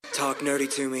Talk nerdy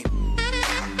to me.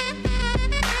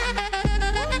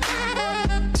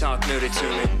 Talk nerdy to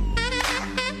me.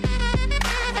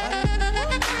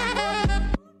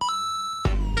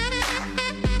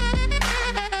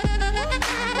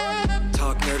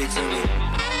 Talk nerdy to me.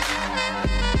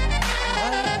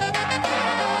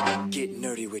 Get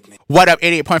nerdy with me. What up,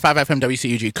 88.5 FM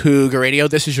WCUG Cougar Radio?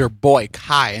 This is your boy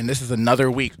Kai, and this is another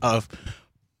week of...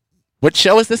 What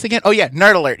show is this again? Oh, yeah,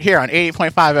 Nerd Alert here on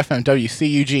 88.5 FM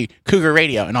WCUG Cougar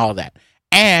Radio and all of that.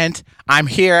 And I'm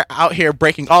out here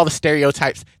breaking all the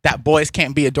stereotypes that boys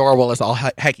can't be adorable as all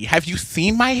hecky. Have you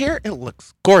seen my hair? It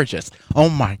looks gorgeous. Oh,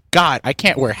 my God. I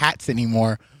can't wear hats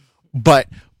anymore. But,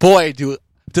 boy,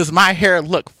 does my hair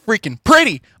look freaking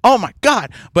pretty. Oh, my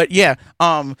God. But, yeah,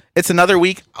 it's another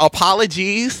week.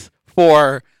 Apologies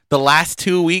for the last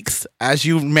 2 weeks. As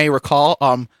you may recall,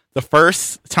 the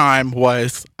first time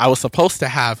was I was supposed to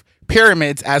have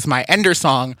Pyramids as my ender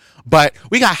song, but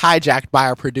we got hijacked by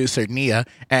our producer, Nia,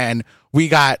 and we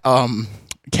got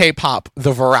K-pop,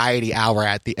 the variety hour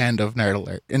at the end of Nerd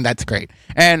Alert, and that's great.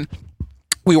 And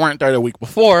we weren't there the week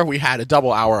before. We had a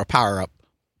double hour of Power Up.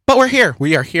 But we're here.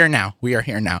 We are here now.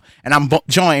 And I'm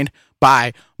joined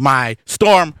by my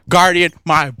Storm Guardian,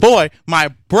 my boy, my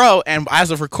bro, and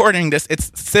as of recording this,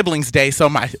 it's Siblings Day, so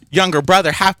my younger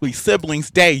brother, happy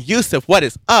Siblings Day. Yusuf, what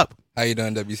is up? How you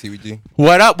doing, WCBG?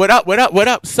 What up?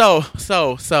 So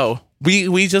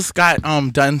we just got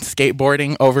done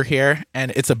skateboarding over here, and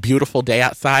it's a beautiful day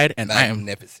outside, and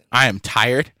magnificent. I am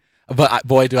tired, but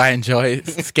boy, do I enjoy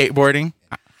skateboarding.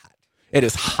 It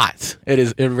is hot.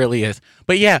 It really is.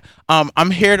 But yeah,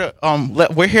 I'm here to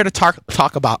we're here to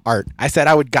talk about art. I said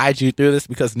I would guide you through this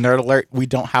because Nerd Alert, we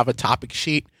don't have a topic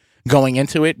sheet going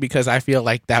into it because I feel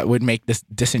like that would make this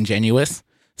disingenuous.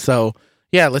 So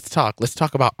yeah, let's talk. Let's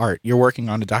talk about art. You're working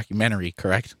on a documentary,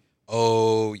 correct?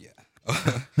 Oh yeah.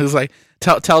 It was like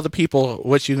tell the people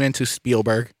what you into,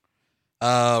 Spielberg.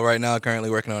 Right now, currently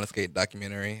working on a skate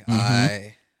documentary. Mm-hmm.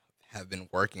 I have been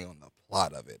working on the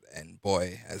plot of it, and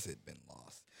boy, has it been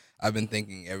lost. I've been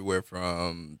thinking everywhere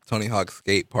from Tony Hawk's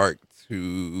skate park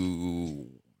to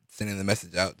sending the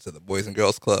message out to the Boys and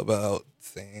Girls Club out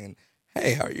saying,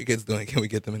 hey, how are your kids doing? Can we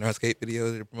get them in our skate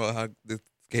videos to promote how the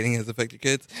skating has affected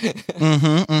kids?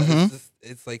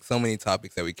 It's like so many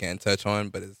topics that we can touch on,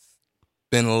 but it's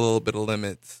been a little bit of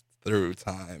limits through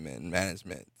time and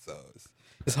management, so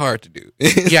it's hard to do.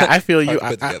 Yeah, I feel you.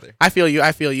 I feel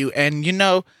you. And you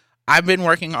know, I've been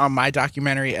working on my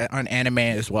documentary on anime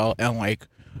as well, and like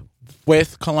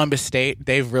with Columbus State,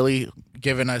 they've really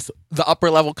given us the upper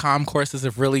level comm courses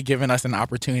have really given us an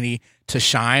opportunity to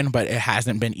shine, but it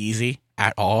hasn't been easy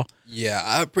at all. Yeah,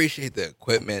 I appreciate the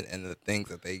equipment and the things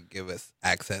that they give us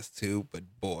access to, but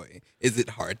boy, is it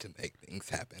hard to make things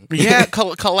happen. Yeah,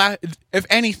 if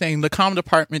anything, the comm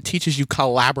department teaches you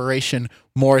collaboration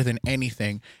more than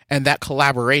anything, and that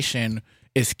collaboration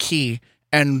is key.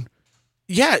 And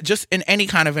yeah, just in any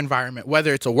kind of environment,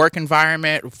 whether it's a work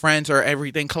environment, friends, or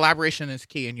everything, collaboration is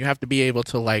key, and you have to be able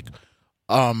to like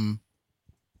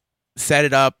set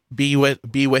it up, be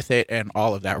with it, and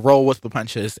all of that. Roll with the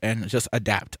punches and just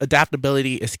adapt.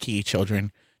 Adaptability is key,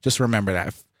 children. Just remember that.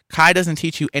 If Kai doesn't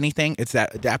teach you anything, it's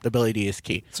that adaptability is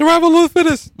key. Survival of the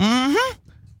fittest. Mm-hmm.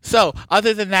 So,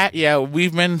 other than that, yeah,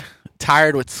 we've been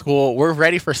tired with school. We're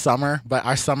ready for summer, but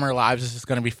our summer lives is just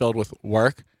going to be filled with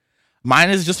work.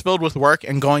 Mine is just filled with work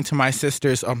and going to my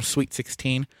sister's Sweet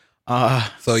 16.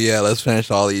 So yeah, let's finish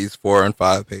all these 4 and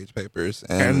 5 page papers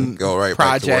and go right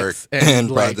back to work and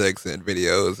like, projects and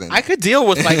videos. And I could deal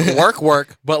with like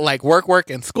work, but like work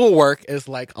and schoolwork is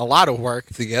like a lot of work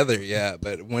together. Yeah,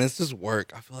 but when it's just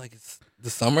work, I feel like it's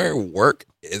the summer work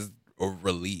is a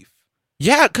relief.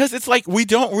 Yeah, because it's like we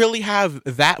don't really have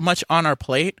that much on our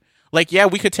plate. Like, yeah,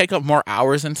 we could take up more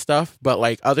hours and stuff, but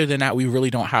like other than that, we really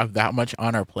don't have that much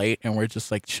on our plate, and we're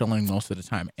just like chilling most of the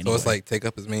time anyway. So it's like take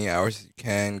up as many hours as you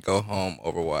can, go home,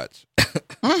 Overwatch.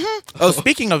 Mm-hmm. Oh,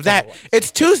 speaking of that,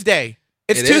 it's Tuesday.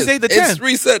 It's Tuesday the 10th. It's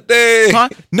reset day. Huh?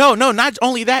 No, not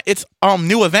only that, it's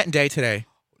new event day today.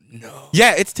 No.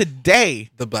 Yeah, it's today.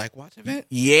 The Black Watch event?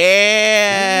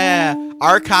 Yeah. Ooh.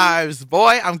 Archives.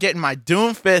 Boy, I'm getting my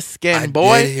Doomfist skin, boy.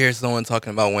 I did hear someone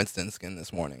talking about Winston skin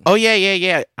this morning. Oh,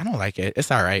 yeah. I don't like it.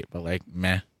 It's all right, but like, meh.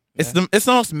 Yeah. It's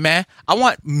the most meh.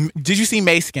 Did you see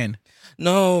May's skin?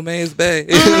 No, May's bae.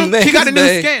 He got a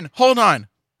new skin. Hold on.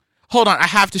 I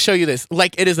have to show you this.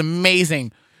 Like, it is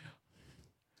amazing.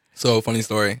 So, funny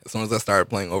story. As soon as I started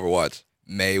playing Overwatch,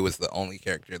 May was the only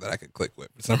character that I could click with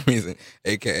for some reason,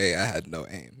 a.k.a. I had no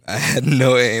aim.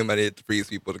 I needed to freeze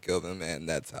people to kill them, and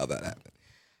that's how that happened.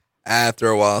 After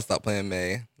a while, I stopped playing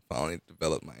May. Finally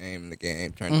developed my aim in the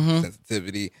game, turned up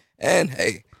sensitivity, and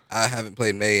hey, I haven't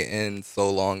played May in so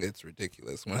long. It's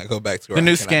ridiculous. When I go back to her, The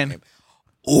new I cannot skin. name-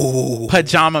 Ooh,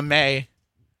 Pajama May.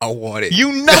 I want it.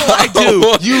 You know I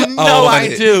do. You know want I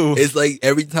it. do. It's like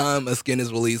every time a skin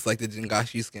is released, like the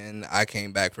Jingashi skin, I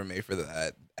came back from May for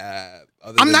that.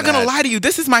 I'm not gonna lie to you.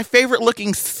 This is my favorite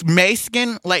looking May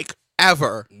skin like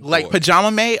ever. Like Boy. Pajama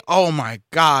May. Oh my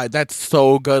god, that's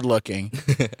so good looking.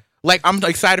 Like I'm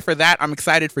excited for that. I'm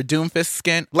excited for Doomfist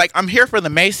skin. Like I'm here for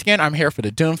the May skin. I'm here for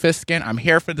the Doomfist skin. I'm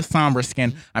here for the Sombra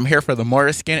skin. I'm here for the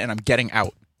Morris skin, and I'm getting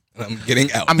out. I'm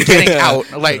getting out. I'm getting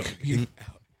out. Like, I'm getting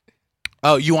out.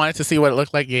 oh, you wanted to see what it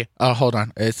looked like? Yeah. Oh, hold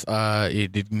on. It's oh,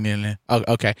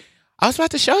 okay. I was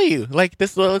about to show you. Like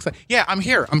this is what it looks like. Yeah, I'm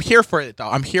here. I'm here for it though.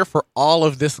 I'm here for all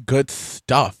of this good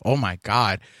stuff. Oh my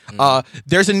god.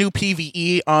 There's a new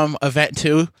PvE event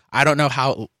too. I don't know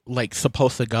how like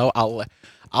supposed to go.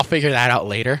 I'll figure that out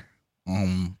later.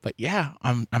 But yeah,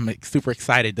 I'm like, super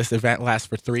excited. This event lasts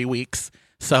for 3 weeks.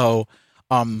 So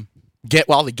get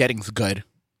while the getting's good.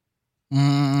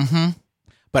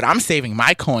 But I'm saving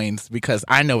my coins because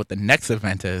I know what the next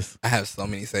event is. I have so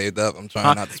many saved up. I'm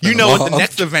trying not to spend You know them what the all.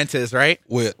 next event is, right?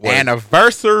 What?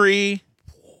 Anniversary.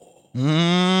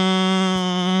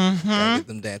 Gotta get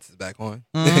them dances back on.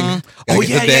 Gotta Oh get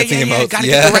yeah, the dancing yeah. emotes. Gotta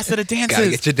get the rest of the dances. Gotta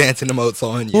get your dancing emotes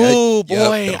on. Yeah. Oh Yep,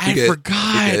 boy, don't I forget.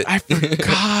 forgot. I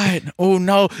forgot. Oh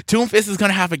no, Doomfist is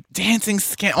gonna have a dancing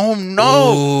skin. Oh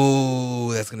no.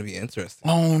 Ooh, that's gonna be interesting.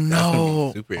 Oh That's no. gonna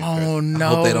be super interesting. Oh no.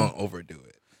 I hope they don't overdo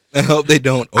it. I hope they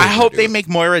don't. I hope overdo they it. make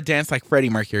Moira dance like Freddie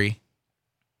Mercury.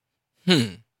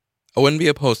 I wouldn't be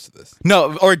opposed to this.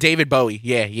 No, or David Bowie.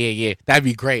 Yeah. That'd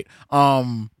be great.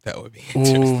 That would be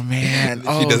interesting. Oh man.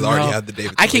 She does already have the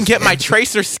David. I can Bowie get my skin.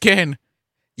 Tracer skin.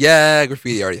 Yeah,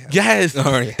 graffiti already has. Yes.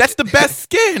 Already has. That's the best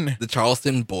skin. The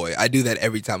Charleston boy. I do that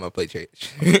every time I play Tracer.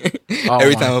 Oh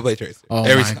every my- time I play Tracer. Oh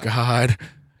every my time. god.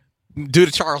 Do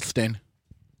the Charleston.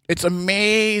 It's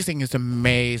amazing. It's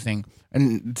amazing.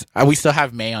 And we still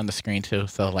have May on the screen too.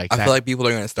 So like I that. feel like people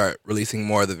are going to start releasing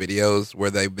more of the videos where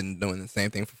they've been doing the same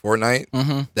thing for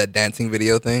Fortnite. That dancing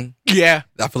video thing. yeah.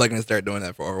 I feel like I'm going to start doing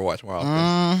that for Overwatch more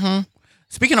often.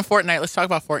 Speaking of Fortnite, let's talk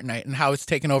about Fortnite and how it's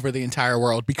taken over the entire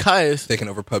world because Taking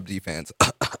over PUBG fans.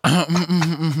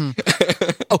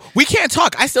 oh, we can't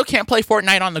talk. I still can't play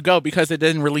Fortnite on the go because it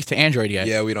didn't release to Android yet.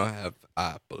 Yeah, we don't have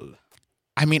Apple.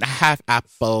 I mean, I have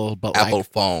Apple, but Apple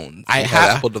like, phones. I We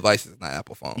have- Apple devices, not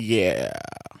Apple phones. yeah.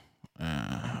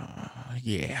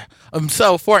 Yeah.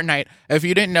 So Fortnite, if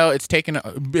you didn't know, it's taken.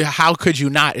 How could you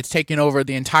not? It's taken over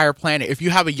the entire planet. If you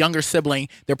have a younger sibling,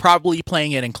 they're probably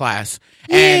playing it in class,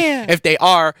 and if they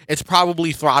are, it's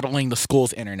probably throttling the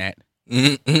school's internet.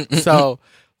 So,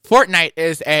 Fortnite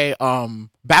is a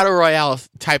battle royale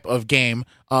type of game,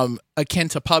 akin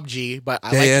to PUBG, but I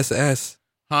like, JSS.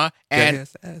 and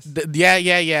JSS.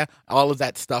 yeah, all of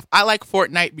that stuff. I like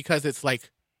Fortnite because it's like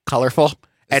colorful.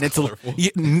 And it's colorful.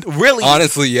 Really,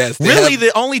 Honestly, yes. They really, have-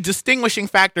 the only distinguishing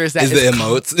factor is that is the it's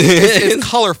emotes. it's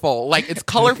colorful. Like it's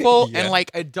colorful, Yeah. and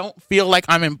like I don't feel like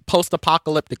I'm in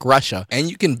post-apocalyptic Russia. And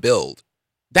you can build.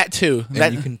 That too. And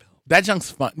That you can build. that junk's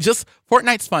fun. Just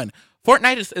Fortnite's fun.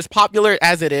 Fortnite is as popular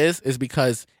as it is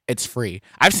because it's free.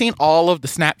 I've seen all of the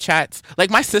Snapchats. Like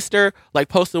my sister, like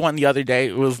posted one the other day.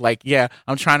 It was like, yeah,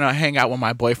 I'm trying to hang out with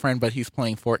my boyfriend, but he's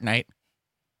playing Fortnite.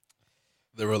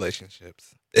 The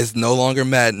relationships. It's no longer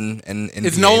Madden and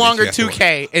It's NBA no that longer you have to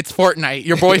 2K. It's Fortnite.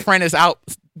 Your boyfriend is out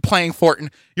playing Fortnite.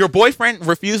 Your boyfriend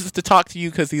refuses to talk to you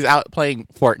because he's out playing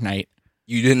Fortnite.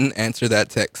 You didn't answer that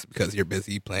text because you're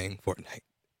busy playing Fortnite.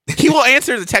 He will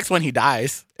answer the text when he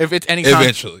dies, if it's any kind.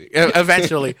 Eventually.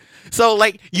 Eventually. So,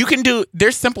 like, you can do,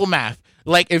 there's simple math.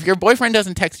 Like, if your boyfriend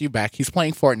doesn't text you back, he's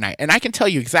playing Fortnite. And I can tell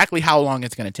you exactly how long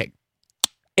it's going to take.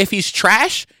 If he's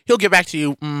trash, he'll get back to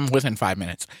you within 5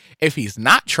 minutes. If he's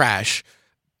not trash,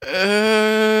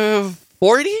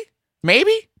 40?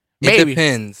 Maybe? It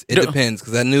depends. It No. depends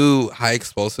because that new high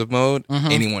explosive mode,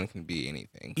 anyone can be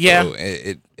anything. Yeah. So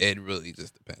it really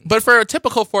just depends. But for a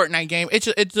typical Fortnite game,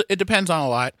 it depends on a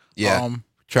lot. Yeah.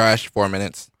 Trash 4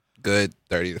 minutes. Good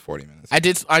 30 to 40 minutes. I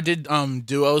did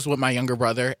duos with my younger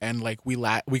brother, and like we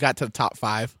got to the top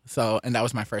 5. So, and that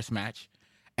was my first match,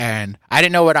 and I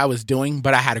didn't know what I was doing,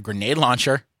 but I had a grenade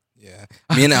launcher. Yeah.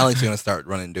 Me and Alex are going to start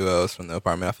running duos from the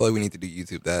apartment. I feel like we need to do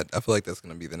YouTube that. I feel like that's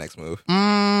going to be the next move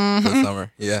this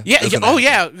summer. Yeah. Yeah. That's Yeah. an Oh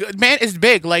action. yeah, man, it's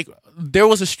big. Like there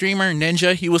was a streamer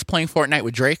Ninja. He was playing Fortnite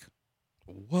with Drake.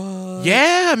 What?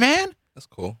 Yeah, man. That's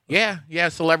cool. Yeah.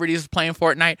 Celebrities playing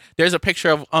Fortnite. There's a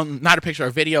picture of not a picture,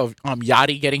 a video of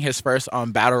Yachty getting his first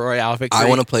battle royale victory. I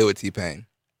want to play with T-Pain.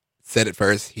 Said it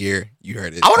first. Here, you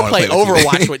heard it. I want to play T-Pain.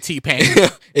 Overwatch with T-Pain.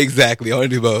 Exactly. I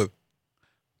want to do both.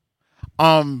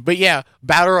 But yeah,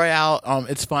 Battle Royale,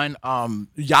 it's fun.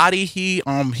 Yachty,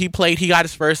 he got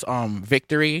his first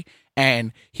victory,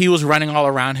 and he was running all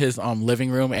around his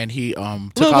living room, and he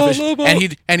took off his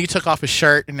and he took off his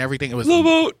shirt and everything.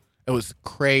 It was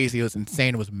crazy. It was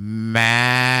insane. It was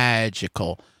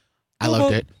magical. I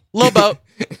loved it. Lil Boat.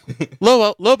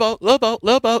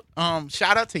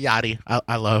 Shout out to Yachty.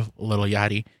 I love little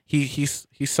Yachty. He's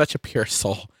such a pure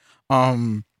soul.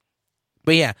 But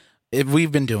yeah,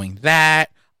 we've been doing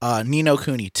that. Ni no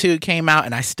Kuni 2 came out,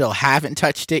 and I still haven't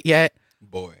touched it yet.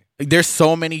 Boy, There's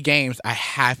so many games I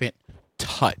haven't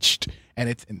touched, and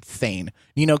it's insane.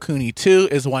 Ni no Kuni 2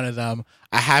 is one of them.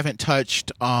 I haven't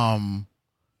touched.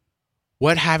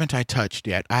 What haven't I touched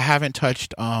yet? I haven't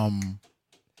touched.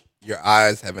 your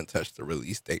eyes haven't touched the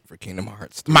release date for Kingdom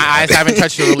Hearts 3. My eyes haven't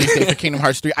touched the release date for Kingdom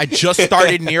Hearts 3. I just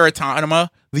started Nier Automata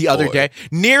the other day.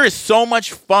 Nier is so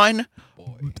much fun.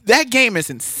 That game is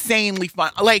insanely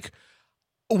fun. Like,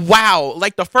 wow.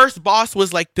 Like, the first boss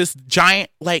was like this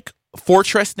giant, like,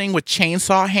 fortress thing with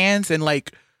chainsaw hands. And,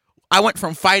 like, I went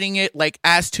from fighting it, like,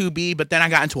 as 2B, but then I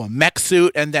got into a mech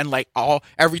suit. And then, like,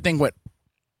 everything went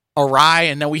awry.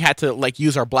 And then we had to, like,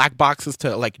 use our black boxes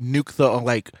to, like, nuke the,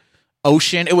 like,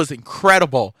 ocean. It was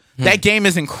incredible. That game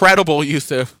is incredible,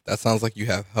 Yusuf. That sounds like you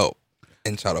have help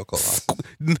in Shadow Colossus.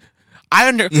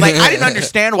 I didn't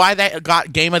understand why that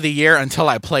got Game of the Year until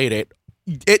I played it.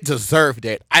 It deserved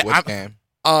it. What game?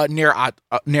 Near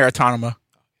Automata.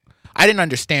 I didn't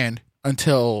understand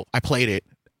until I played it.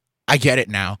 I get it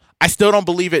now. I still don't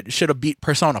believe it should have beat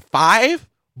Persona 5,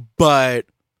 but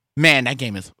man, that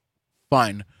game is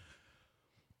fun.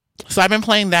 So I've been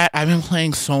playing that. I've been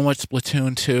playing so much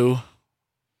Splatoon 2.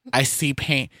 I see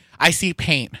paint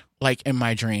like in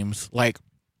my dreams. Like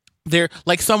there,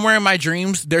 like somewhere in my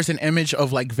dreams, there's an image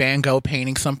of like Van Gogh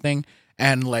painting something,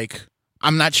 and like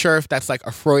I'm not sure if that's like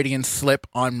a Freudian slip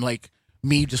on like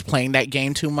me just playing that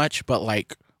game too much, but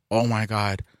like, oh my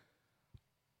god,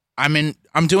 I'm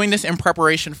doing this in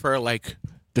preparation for like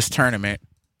this tournament.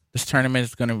 This tournament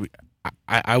is gonna be.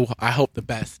 I hope the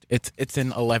best. It's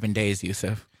in 11 days,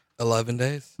 Yusuf. 11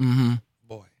 days? Mm-hmm.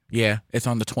 Boy. Yeah, it's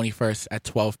on the 21st at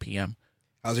 12 p.m.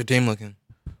 How's your team looking?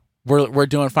 We're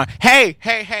doing fine. Hey.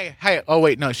 Oh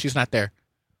wait, no, she's not there.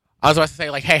 I was about to say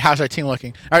like, hey, how's our team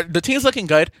looking? The team's looking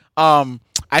good. I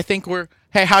think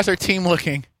hey, how's our team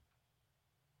looking?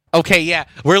 Okay, yeah,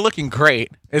 we're looking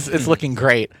great. It's looking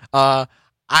great. There's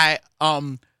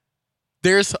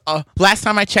last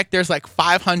time I checked, there's like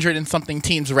 500 and something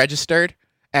teams registered,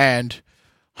 and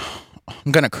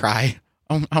I'm gonna cry.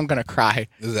 I'm gonna cry.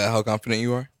 Is that how confident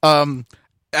you are?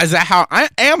 Is that how I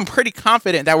am? Pretty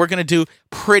confident that we're gonna do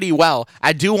pretty well.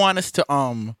 I do want us to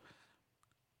I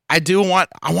want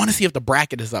to see if the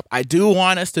bracket is up. I do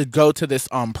want us to go to this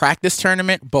practice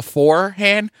tournament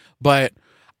beforehand, but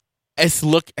it's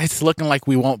looking like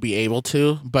we won't be able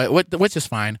to. But which is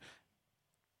fine.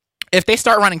 If they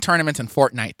start running tournaments in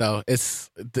Fortnite, though, that's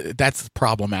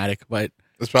problematic. But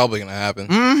it's probably gonna happen.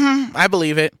 Mm-hmm, I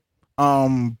believe it.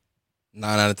 9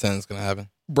 out of 10 is gonna happen.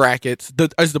 Brackets.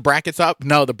 Is the brackets up?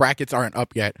 No, the brackets aren't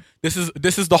up yet. This is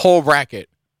the whole bracket.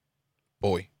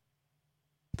 Boy,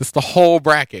 this is the whole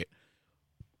bracket.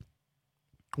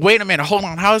 Wait a minute. Hold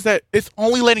on. How is that? It's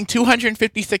only letting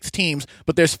 256 teams,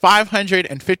 but there's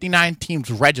 559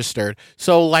 teams registered.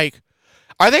 So like,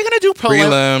 are they gonna do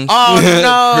prelims? Oh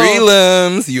no,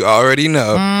 prelims. You already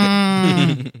know.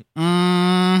 Mm-hmm.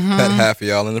 Cut half of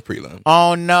y'all in the prelim.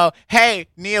 Oh no. Hey,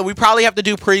 Nia, we probably have to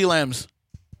do prelims.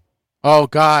 Oh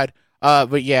god.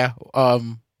 But yeah,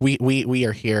 we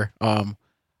are here.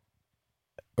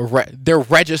 They're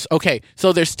registered. Okay,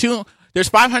 so there's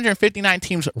 559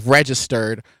 teams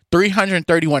registered,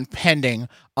 331 pending.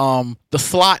 The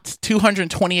slots,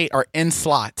 228 are in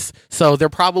slots. So they're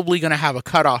probably going to have a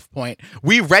cutoff point.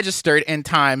 We registered in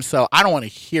time, so I don't want to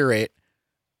hear it.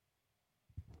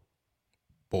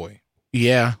 Boy.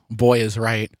 Yeah, boy is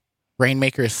right.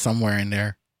 Rainmaker is somewhere in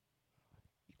there,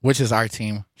 which is our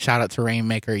team. Shout out to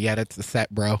Rainmaker. Yeah, that's the set,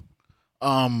 bro.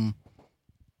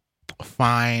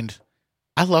 Find.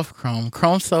 I love Chrome.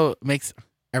 Chrome makes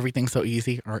everything so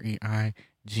easy.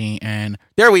 REIGN.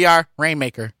 There we are.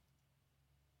 Rainmaker.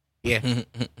 Yeah.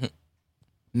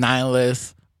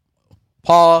 Nihilus.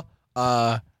 Paul.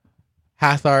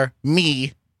 Hathar.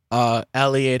 Me.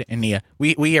 Elliot and Nia.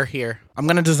 We are here. I'm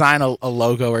gonna design a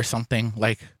logo or something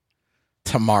like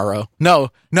tomorrow. No,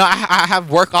 I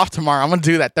have work off tomorrow. I'm gonna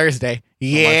do that Thursday.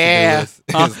 Yeah, it's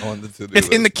on the to-do it's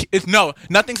list. in the. No,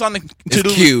 nothing's on the to-do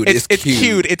It's queued. list. It's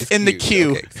queued. It's in the queued.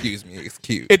 queue. Okay, excuse me. It's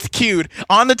queued. It's queued.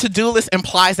 On the to-do list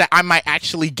implies that I might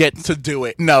actually get to do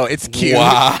it. No, it's queued.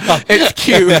 Wow. It's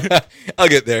queued. I'll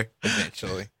get there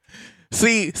eventually.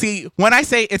 See, when I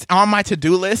say it's on my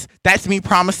to-do list, that's me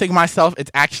promising myself it's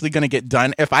actually going to get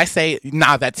done. If I say,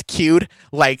 nah, that's cute,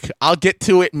 like, I'll get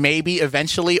to it maybe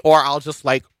eventually, or I'll just,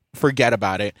 like, forget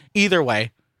about it. Either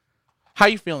way. How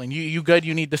you feeling? You good?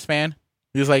 You need this fan?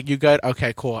 He was like, you good?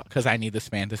 Okay, cool, because I need this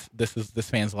fan. This is this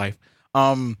fan's life.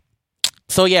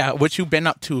 So, yeah, what you been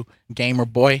up to, gamer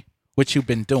boy? What you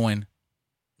been doing?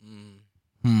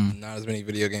 Not as many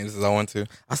video games as I want to.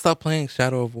 I stopped playing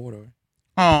Shadow of War.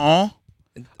 Oh,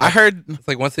 I heard. It's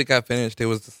like once it got finished, it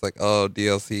was just like, oh,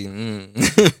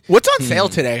 DLC. What's on sale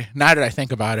today? Now that I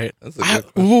think about it, That's a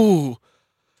good question. ooh,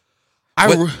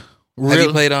 Have really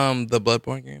you played the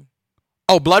Bloodborne game?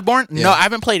 Oh, Bloodborne? Yeah. No, I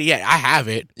haven't played it yet. I have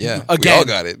it. Yeah, Again, we all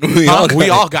got it. We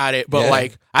all got it, but Yeah.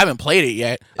 like I haven't played it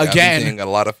yet. Yeah, I've been Again, seeing a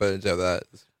lot of footage of that.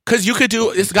 because you could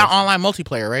do. It's got online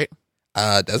multiplayer, right?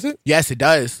 Does it? Yes, it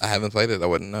does. I haven't played it. I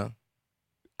wouldn't know.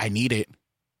 I need it.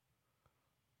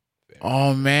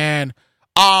 Oh man.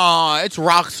 Oh, it's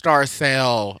Rockstar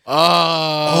sale.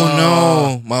 Oh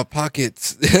no, my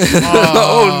pockets.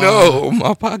 Oh no,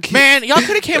 my pockets. Man, y'all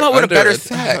could have came They're up with a under better.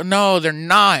 attack. No, they're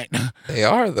not. They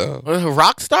are though.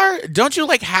 Rockstar? Don't you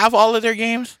like have all of their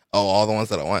games? Oh, all the ones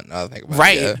that I want. Now that I think about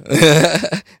Right. it.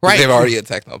 Yeah. Right. They've already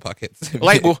attacked my pockets.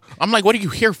 Like, well, I'm like, what are you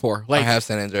here for? I Like, have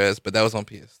San Andreas, but that was on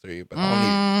PS3. But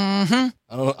I don't need.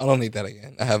 mhm. I don't need that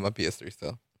again. I have my PS3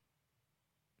 still.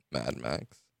 Mad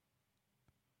Max.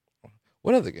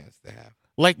 What other games do they have?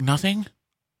 Like nothing.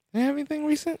 They have anything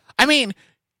recent? I mean,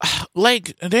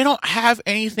 like they don't have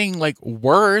anything like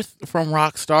worth from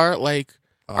Rockstar. Like,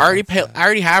 Oh, I that's sad.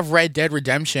 already have Red Dead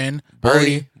Redemption.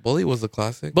 Already, Bully was a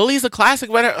classic. Bully's a classic,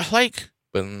 but like,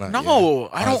 But not no, yet.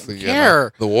 I Honestly, don't yeah,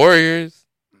 care. no. The Warriors.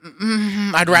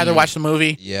 I'd rather watch the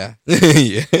movie. Yeah.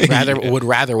 Yeah. Would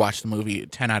rather watch the movie.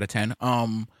 10 out of 10.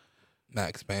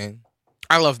 Max Payne.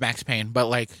 I love Max Payne, but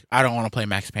like I don't want to play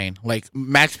Max Payne. Like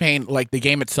Max Payne, like the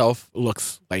game itself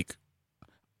looks like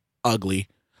ugly.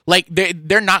 Like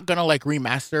they're not gonna like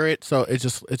remaster it, so it's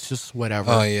just whatever.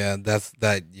 Oh yeah, that's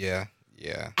that. Yeah.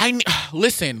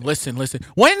 Listen.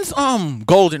 When's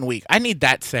Golden Week? I need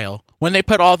that sale. When they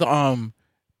put all the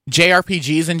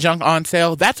JRPGs and junk on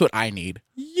sale, that's what I need.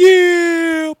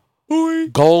 Yeah, boy.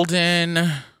 Golden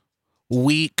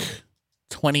Week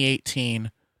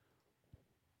 2018.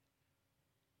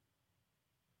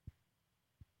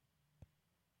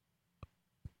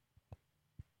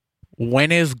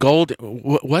 When is Gold?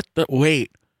 What the?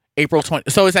 Wait. April 20.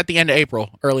 So it's at the end of April,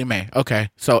 early May. Okay.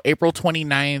 So April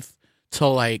 29th to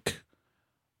like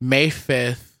May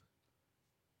 5th.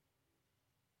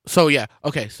 So yeah.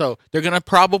 Okay. So they're going to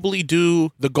probably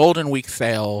do the Golden Week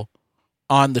sale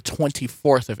on the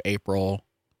 24th of April.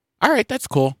 All right. That's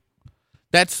cool.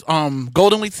 That's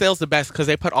Golden Week sale's the best because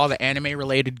they put all the anime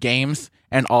related games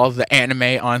and all of the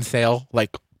anime on sale,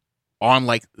 like on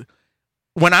like.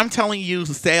 When I'm telling you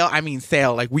sale, I mean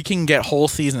sale. Like we can get whole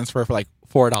seasons for like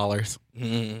 $4.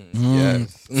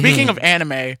 Yes. Speaking of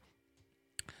anime,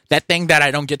 that thing that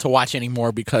I don't get to watch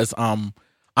anymore because I'm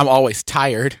always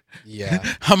tired. Yeah.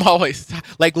 I'm always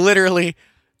like literally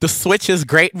the Switch is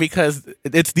great because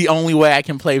it's the only way I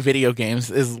can play video games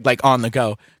is like on the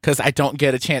go because I don't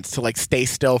get a chance to like stay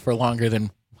still for longer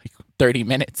than like 30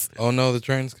 minutes. Oh no, the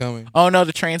train's coming. Oh no,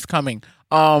 the train's coming.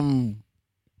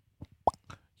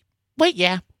 But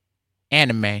yeah,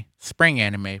 anime, spring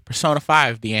anime, Persona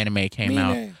 5, the anime came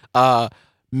out.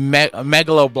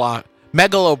 Megaloboxing,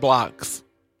 Megaloboxing.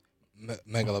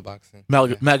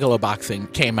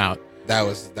 Megaloboxing came out. That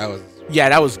was. Yeah,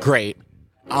 that was great.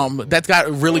 That's got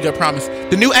a really good promise.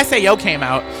 The new SAO came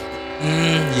out.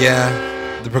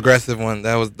 Yeah, the progressive one.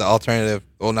 That was the alternative.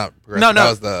 Well, not progressive. No. That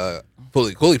was the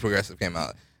fully progressive came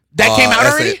out. That came out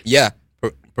already? Yeah,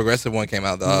 progressive one came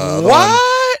out. The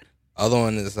other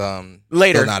one is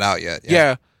Later. still not out yet.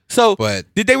 Yeah. So, But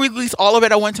did they release all of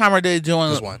it at one time, or did they do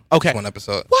just one. Okay. Just one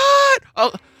episode. What?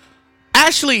 Oh,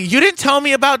 Ashley, you didn't tell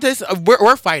me about this.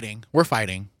 We're fighting. We're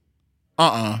fighting.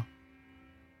 I'm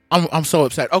so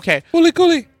upset. Okay.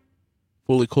 Coolly.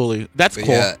 Fully. That's But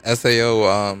cool. yeah,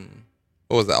 SAO.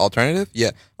 What was that? Alternative?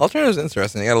 Yeah, alternative's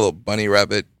interesting. They got a little bunny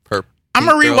rabbit per. I'm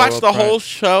gonna pink girl rewatch the up front. whole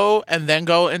show and then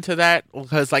go into that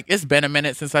because like it's been a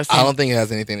minute since I've seen. I don't think it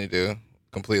has anything to do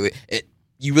completely.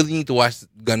 You really need to watch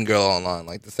Gun Girl Online,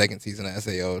 like the second season of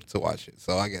SAO, to watch it.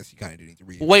 So I guess you kind of do need to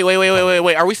read.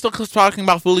 Wait. Are we still talking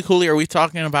about Fully Cooley? Or are we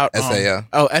talking about SAO.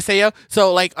 Oh, SAO.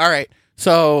 So like, all right.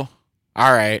 I You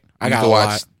got need to to watch.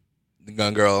 watch the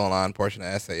Gun Girl Online portion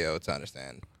of SAO to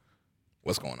understand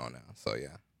what's going on now. So yeah,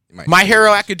 you might My need to Hero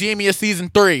watch. Academia season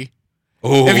 3.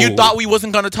 Ooh. If you thought we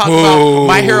wasn't going to talk about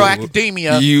My Hero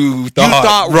Academia, you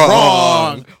thought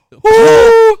wrong.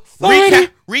 Ooh, sorry.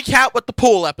 recap with the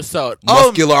pool episode.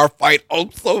 Muscular fight. Oh,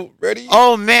 so ready.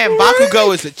 Oh man,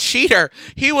 Bakugo is a cheater.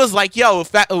 He was like, "Yo,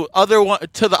 if that other one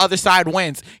to the other side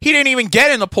wins." He didn't even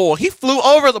get in the pool. He flew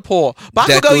over the pool.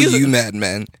 Bakugo, Deku, you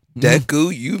madman.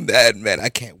 Deku, you madman. I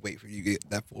can't wait for you to get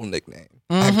that full nickname.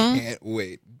 I can't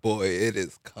wait, boy. It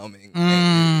is coming.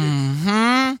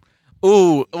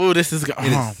 Ooh, this is. It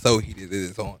is so heated. It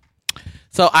is on.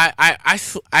 So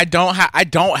I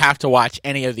don't have to watch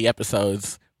any of the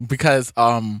episodes because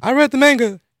I read the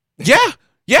manga. Yeah,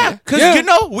 because you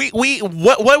know we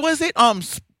what was it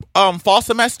fall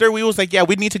semester we was like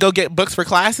we need to go get books for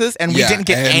classes and we didn't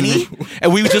get any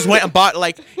and we just went and bought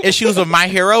like issues of My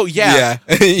Hero. Yeah,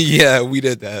 we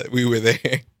did that. We were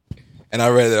there, and I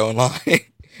read it online.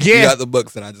 Yeah, you got the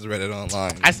books and I just read it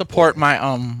online. I support my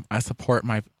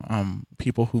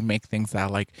people who make things that I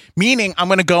like. Meaning I'm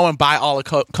gonna go and buy all of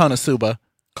Konosuba.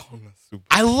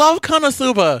 I love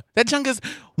Konosuba. That junk is.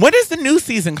 When is the new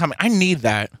season coming? I need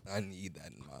that. I need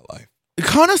that in my life.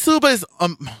 Konosuba is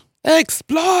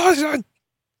explosion.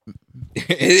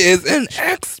 It is an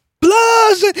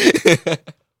explosion.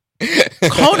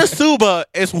 Konosuba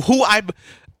is who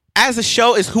as a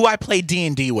show is who I play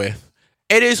D&D with.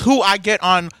 It is who I get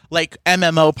on like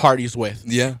MMO parties with.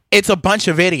 Yeah, it's a bunch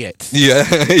of idiots.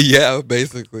 Yeah,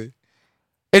 basically.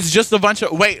 It's just a bunch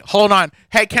of... Wait, hold on.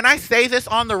 Hey, can I say this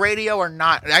on the radio or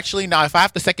not? Actually, no. If I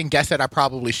have to second guess it, I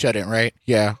probably shouldn't, right?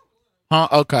 Yeah. Huh?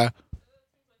 Okay.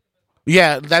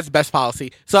 Yeah, that's best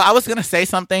policy. So I was going to say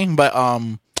something, but,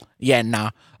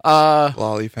 nah.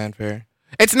 Lolly fanfare.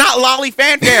 It's not Lolly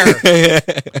fanfare.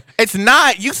 It's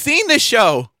not. You've seen this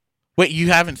show. Wait,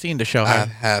 you haven't seen the show, I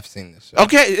have seen this show.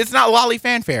 Okay, it's not Lolly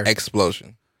fanfare.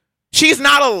 Explosion. She's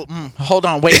not a... hold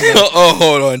on, wait a minute. Oh,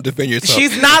 hold on. Defend yourself.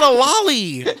 She's not a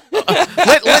lolly.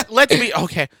 Let's be...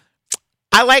 Okay.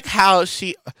 I like how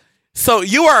she... So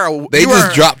you are... They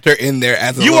just dropped her in there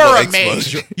as a You little are a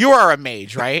explosion. mage. You are a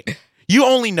mage, right? You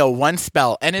only know one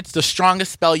spell, and it's the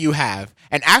strongest spell you have.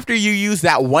 And after you use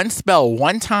that one spell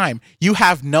one time, you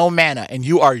have no mana, and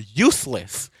you are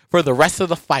useless for the rest of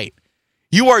the fight.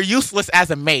 You are useless as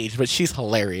a mage, but she's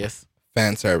hilarious.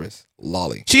 Fan service.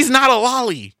 Lolly. She's not a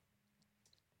lolly.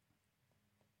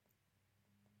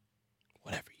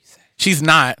 Whatever you say. She's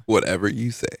not. Whatever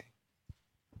you say.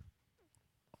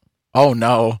 Oh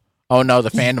no. Oh no,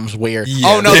 the fandom's weird. Yeah,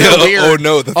 oh no, they're weird. Oh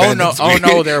no, the fandom's weird. Oh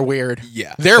no, they're weird.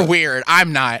 Yeah. They're weird.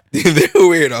 I'm not. They're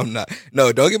weird. I'm not.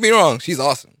 No, don't get me wrong. She's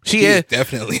awesome. She is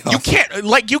definitely awesome.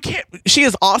 You can't she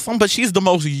is awesome, but she's the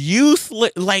most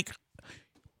useless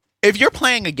if you're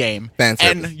playing a game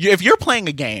if you're playing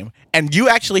a game and you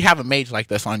actually have a mage like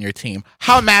this on your team,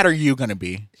 how mad are you gonna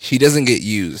be? She doesn't get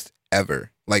used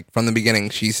ever. Like from the beginning,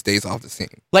 she stays off the scene.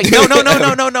 Like no.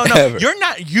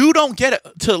 You don't get it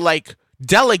to like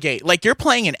delegate. Like you're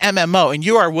playing an MMO and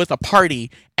you are with a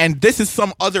party and this is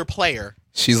some other player.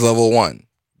 She's level 1.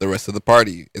 The rest of the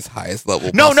party is highest level.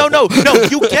 No.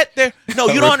 You get there. No,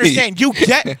 you don't understand. You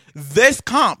get this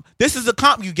comp. This is the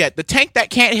comp you get. The tank that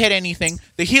can't hit anything,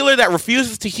 the healer that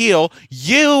refuses to heal,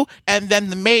 you, and then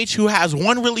the mage who has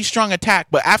one really strong attack,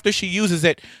 but after she uses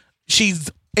it, she's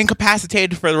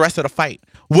incapacitated for the rest of the fight.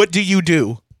 What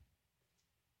do?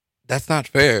 That's not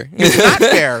fair. It's not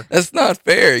fair. That's not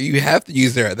fair. You have to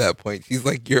use her at that point. She's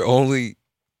like your only...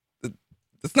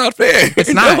 It's not fair.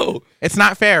 It's not. No. It's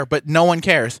not fair, but no one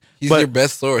cares. He's your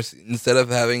best source. Instead of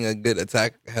having a good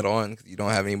attack head on, because you don't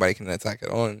have anybody can attack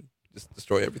head on, just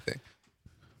destroy everything.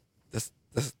 That's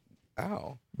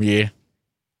ow. Yeah.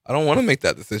 I don't want to make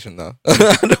that decision though.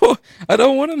 I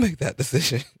don't want to make that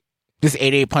decision. This is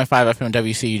 88.5 FM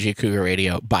WCUG Cougar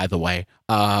Radio, by the way.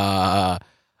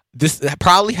 This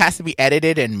probably has to be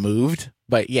edited and moved,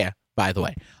 but yeah, by the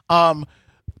way. I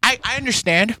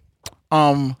understand.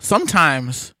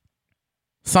 Sometimes,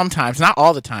 not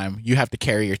all the time, you have to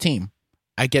carry your team.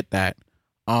 I get that.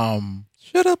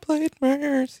 Should have played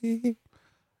Mercy.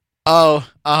 Oh,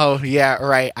 yeah,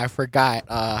 right. I forgot.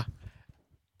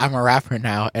 I'm a rapper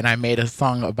now, and I made a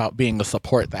song about being a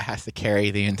support that has to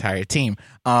carry the entire team.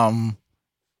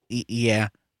 Yeah.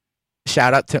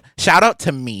 Shout out to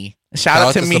me. Shout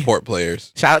out to me. Support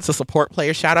players. Shout out to support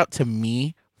players. Shout out to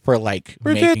me for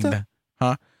making the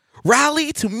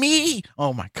Rally to me.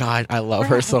 Oh my God, I love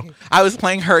her so. I was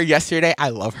playing her yesterday. I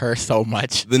love her so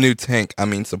much. The new tank,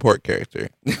 support character.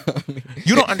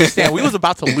 You don't understand. We was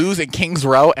about to lose in King's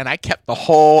Row, and I kept the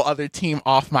whole other team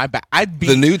off my back.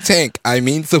 The new tank,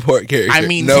 support character.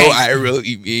 Tank. I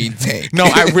really mean tank. No,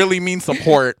 I really mean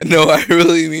support. No, I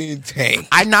really mean tank.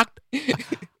 I knocked.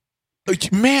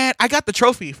 Man, I got the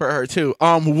trophy for her too.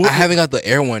 I haven't got the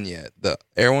air one yet. The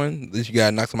air one that you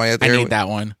gotta knock somebody out. I need that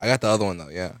one. I got the other one though.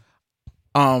 Yeah.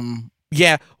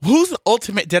 Yeah, whose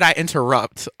ultimate did I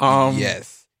interrupt?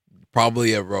 Yes,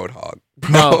 probably a Roadhog.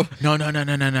 No.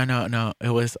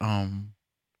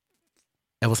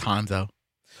 It was Hanzo.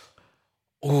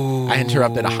 Ooh, I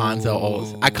interrupted a Hanzo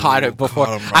ult. I caught it before.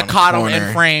 Caught him I around the caught him corner.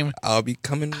 in frame. I'll be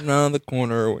coming around the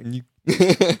corner when you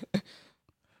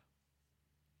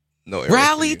no arrow for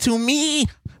Rally you. to me.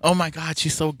 Oh my god,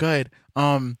 she's so good.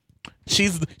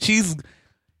 She's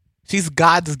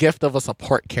God's gift of a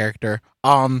support character.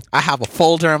 I have a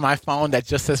folder on my phone that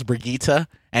just says Brigitte,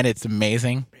 and it's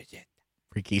amazing.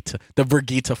 Brigitte. The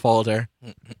Brigitte folder.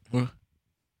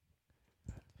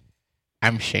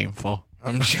 I'm shameful.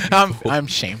 I'm I'm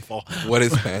shameful. What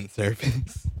is fan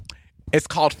service? It's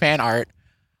called fan art.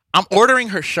 I'm ordering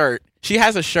her shirt. She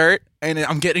has a shirt, and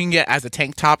I'm getting it as a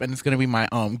tank top, and it's gonna be my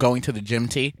going to the gym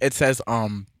tee. It says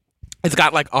it's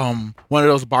got like one of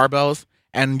those barbells,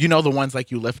 and you know the ones like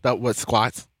you lift up with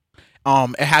squats.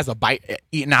 It has a bite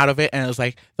eaten out of it, and it's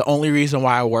like the only reason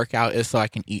why I work out is so I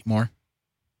can eat more.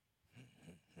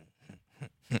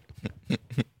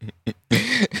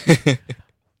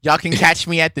 Y'all can catch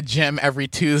me at the gym every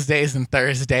Tuesdays and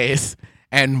Thursdays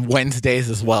and Wednesdays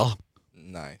as well.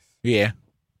 Nice. Yeah.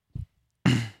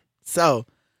 So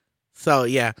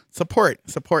yeah, support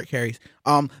carries.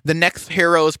 The next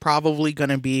hero is probably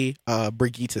gonna be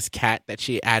Brigitte's cat that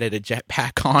she added a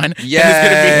jetpack on. Yay! And it's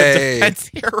gonna be a defense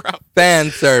hero. Fan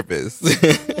service.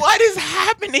 What is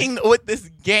happening with this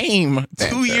game? Fan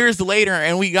 2 years later,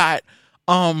 and we got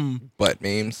Butt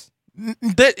memes.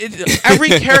 every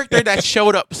character that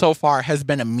showed up so far has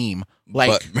been a meme.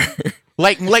 Like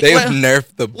They've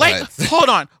nerfed the butts. hold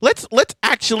on. Let's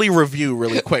actually review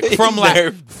really quick from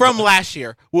last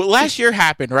year. Well, last year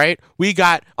happened, right? We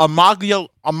got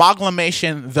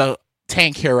Amalgamation, the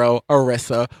tank hero,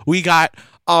 Orisa. We got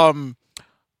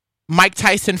Mike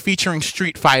Tyson featuring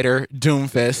Street Fighter,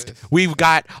 Doomfist. We've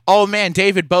got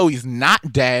David Bowie's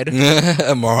not dead,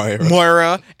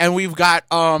 Moira, and we've got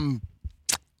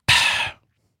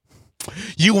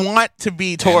you want to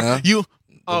be you.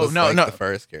 Oh no, the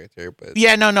first character, but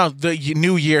yeah, no, the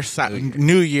New Year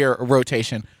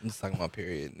rotation. I'm just talking about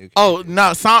period. New Oh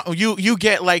no, you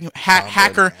get like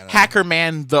Hacker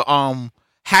Man, the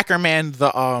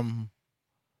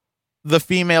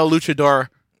female luchador,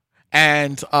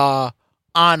 and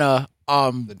Anna,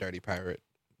 the dirty pirate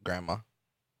grandma.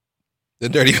 The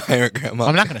dirty pirate grandma.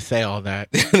 I'm not gonna say all that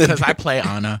because I play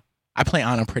Anna. I play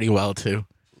Anna pretty well too.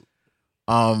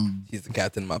 He's the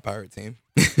captain of my pirate team.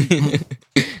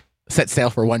 Set sail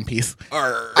for One Piece.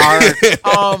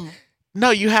 No,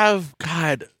 you have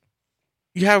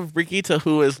Brigitte,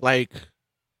 who is like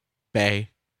Bae.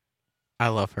 I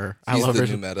love her. I She's love the her.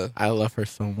 new meta. I love her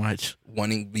so much.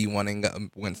 Wanting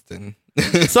Winston.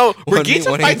 So Brigitte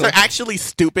fights are actually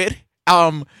stupid.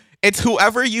 It's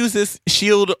whoever uses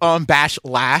shield bash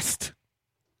last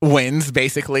wins,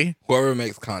 basically. Whoever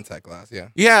makes contact last, yeah.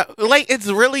 Yeah, like it's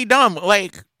really dumb.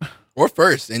 Like or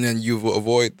first, and then you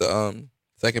avoid the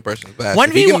second person's bash. 1v1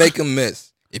 If you can make them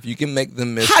miss. If you can make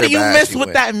them miss, how do you bash, miss you with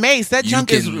win. that mace? That You junk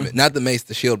can, is not the mace,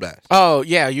 the shield bash. Oh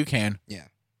yeah, you can. Yeah.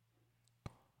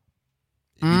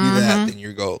 If you do that, then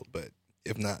you're gold. But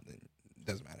if not, then it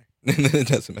doesn't matter. It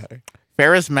doesn't matter.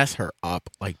 Farrah's mess her up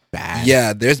like bad.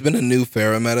 Yeah, there's been a new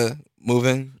Farrah meta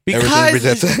moving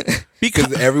because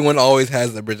because everyone always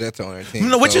has a Brigitte on their team.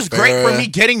 No, which So is great for Farrah- me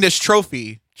getting this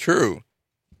trophy. True.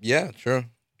 Yeah, true.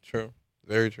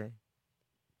 Very true.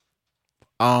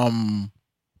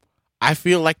 I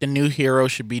feel like the new hero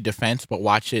should be defense, but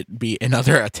watch it be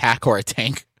another attack or a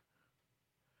tank.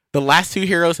 The last two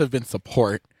heroes have been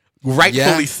support,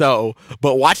 rightfully so,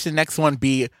 but watch the next one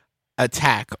be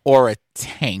attack or a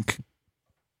tank.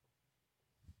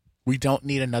 We don't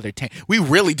need another tank. We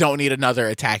really don't need another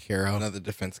attack hero. Another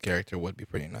defense character would be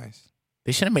pretty nice.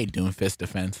 They should have made Doomfist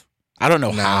defense. I don't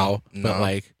know how, but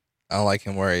like I don't like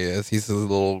him where he is. He's a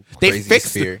little crazy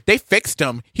spear. They fixed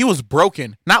him. He was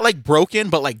broken. Not like broken,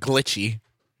 but like glitchy.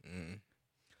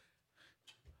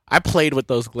 I played with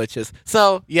those glitches.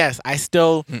 So, yes, I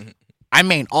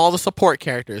main all the support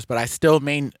characters, but I still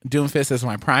main Doomfist as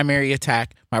my primary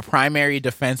attack. My primary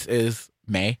defense is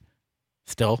May.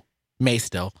 Still.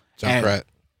 Junkrat.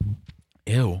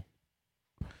 Ew.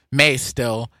 May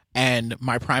still. And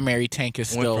my primary tank is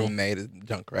still... Went from May to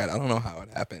Junkrat. I don't know how it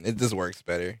happened. It just works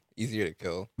better. Easier to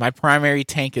kill. My primary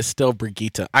tank is still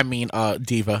Brigitte. I mean,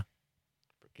 Diva.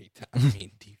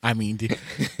 I mean, Diva.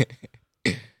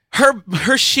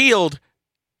 Her shield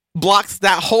blocks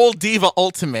that whole Diva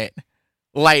ultimate.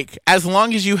 Like, as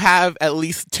long as you have at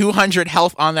least 200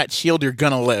 health on that shield, you're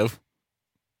gonna live.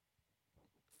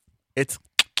 It's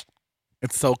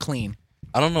so clean.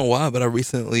 I don't know why, but I've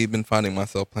recently been finding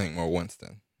myself playing more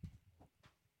Winston.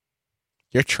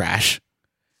 You're trash.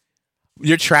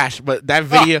 You're trash. But that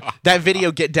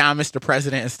video, Get Down, Mr.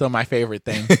 President, is still my favorite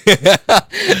thing.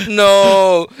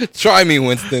 No, try me,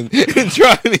 Winston.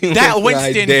 Try me, Winston. That I dare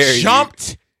Winston you.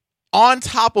 jumped on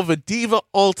top of a Diva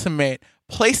Ultimate,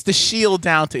 placed the shield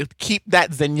down to keep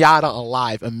that Zenyatta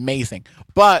alive. Amazing.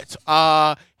 But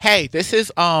hey, this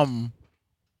has been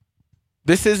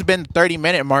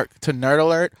 30-minute mark to Nerd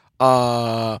Alert.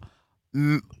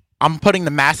 I'm putting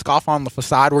the mask off on the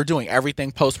facade. We're doing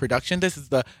everything post-production. This is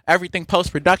the everything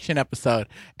post-production episode.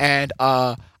 And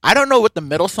I don't know what the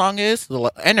middle song is.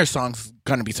 The ender song's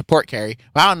going to be Support Carry,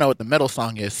 but I don't know what the middle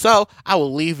song is. So I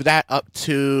will leave that up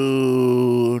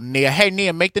to Nia. Hey,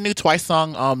 Nia, make the new Twice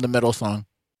song the middle song.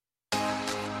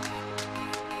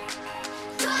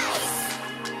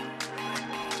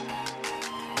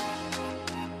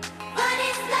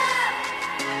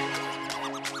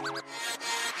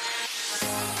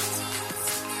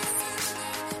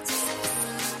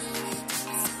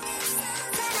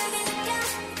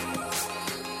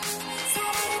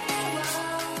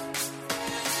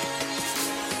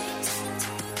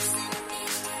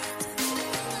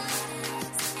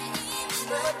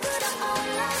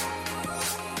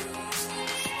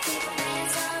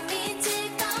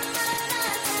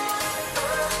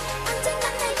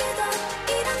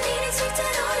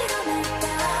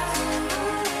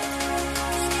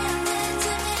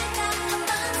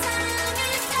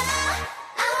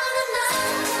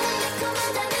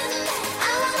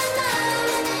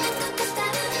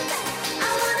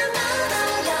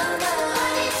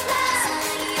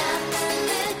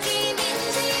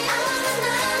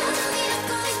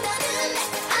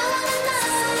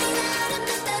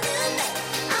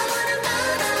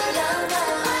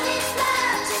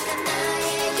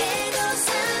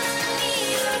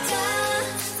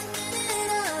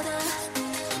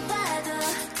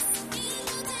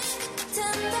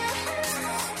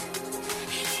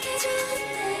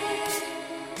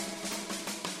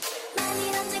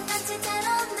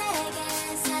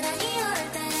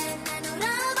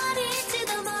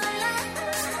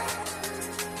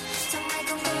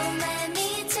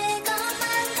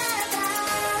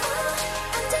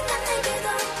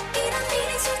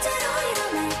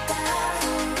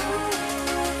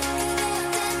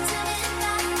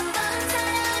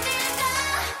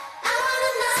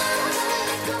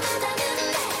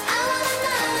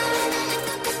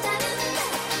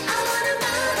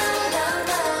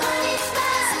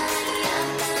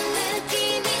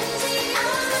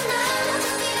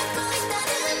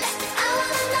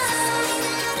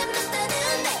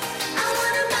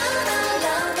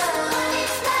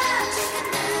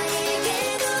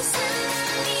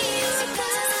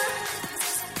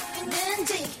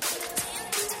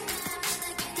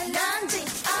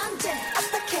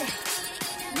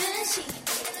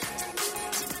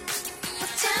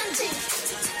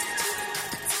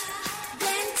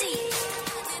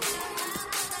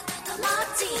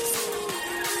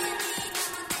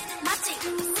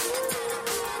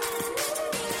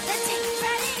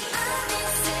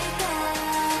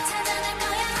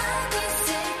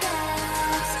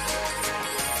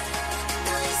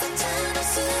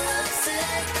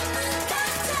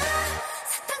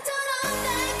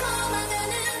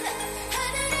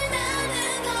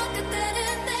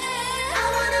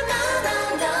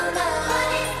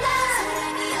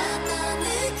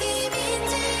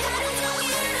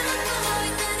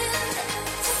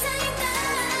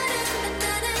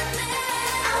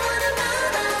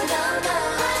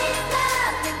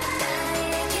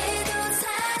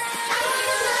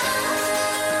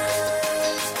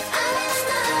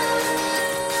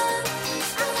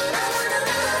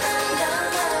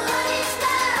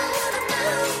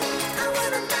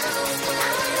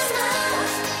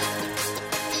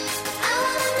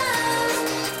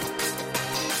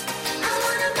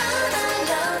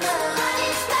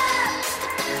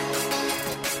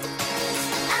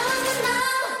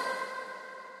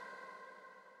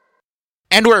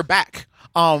 And we're back.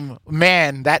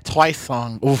 Man, that Twice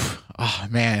song. Oof. Oh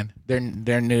man, their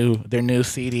new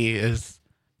CD is.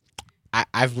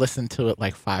 I've listened to it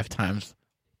like 5 times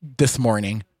this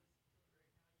morning.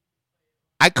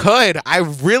 I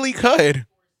really could.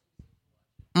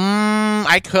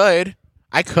 I could.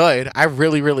 I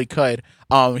really could.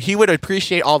 He would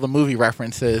appreciate all the movie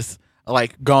references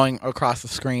like going across the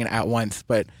screen at once.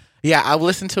 But yeah, I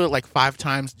listened to it like 5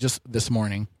 times just this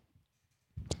morning.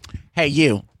 Hey,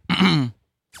 you.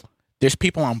 There's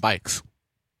people on bikes.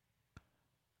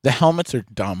 The helmets are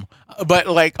dumb. But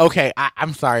like, okay,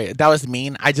 I'm sorry. That was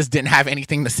mean. I just didn't have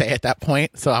anything to say at that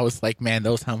point. So I was like, man,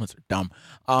 those helmets are dumb.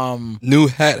 New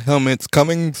hat helmets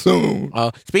coming soon.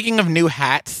 Speaking of new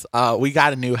hats, we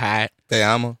got a new hat. Te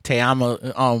amo.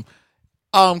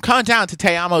 Come down to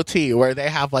Te Amo Tea where they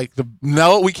have like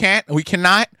we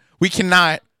cannot.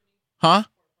 Huh?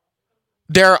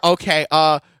 They're okay.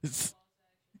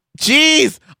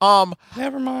 Jeez.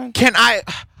 Never mind.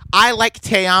 I like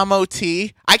Te Amo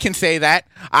tea. I can say that.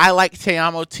 I like Te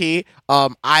Amo tea.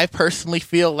 I personally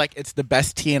feel like it's the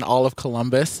best tea in all of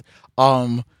Columbus.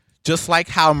 Just like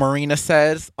how Marina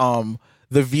says, the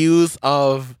views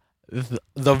of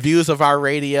our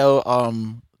radio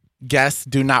guests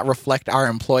do not reflect our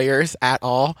employers at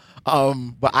all.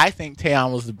 But I think Te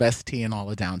Amo is the best tea in all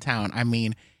of downtown. I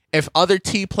mean, if other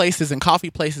tea places and coffee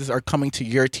places are coming to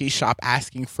your tea shop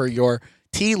asking for your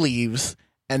tea leaves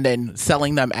and then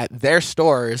selling them at their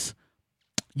stores,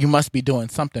 you must be doing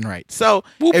something right. So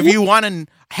if you want to,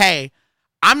 hey,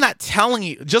 I'm not telling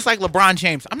you, just like LeBron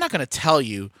James, I'm not going to tell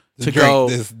you to drink go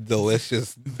this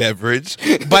delicious beverage.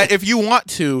 But if you want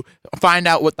to find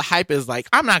out what the hype is like,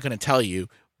 I'm not going to tell you.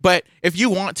 But if you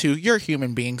want to, you're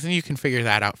human beings and you can figure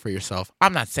that out for yourself.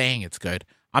 I'm not saying it's good.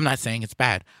 I'm not saying it's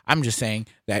bad. I'm just saying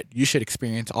that you should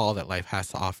experience all that life has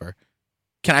to offer.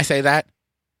 Can I say that?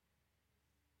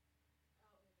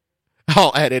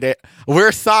 I'll edit it.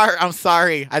 We're sorry. I'm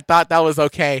sorry. I thought that was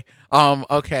okay.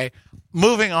 Okay.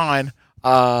 Moving on.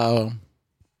 All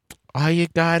you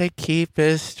gotta keep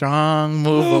is strong.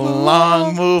 Move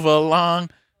along.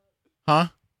 Huh?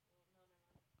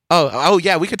 Oh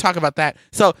yeah, we could talk about that.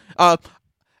 So,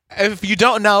 if you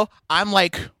don't know, I'm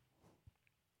like,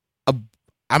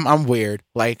 I'm weird.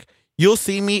 Like, you'll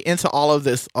see me into all of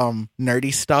this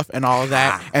nerdy stuff and all of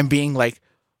that, and being like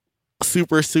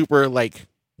super like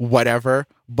whatever.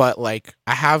 But like,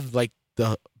 I have like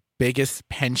the biggest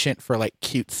penchant for like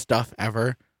cute stuff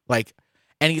ever. Like,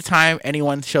 anytime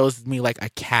anyone shows me like a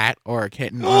cat or a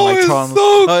kitten, or like it's so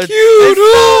cute.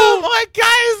 oh my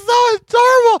god, it's so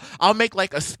adorable. I'll make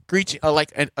like a screeching, a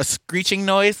screeching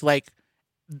noise, like,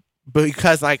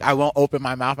 because like I won't open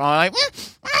my mouth. I'm like,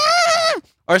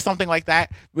 or something like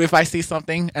that. If I see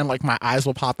something and like my eyes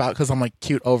will pop out because I'm like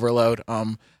cute overload.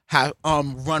 Have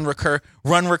run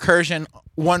recursion,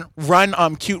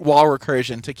 cute wall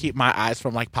recursion to keep my eyes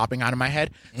from like popping out of my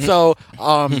head. So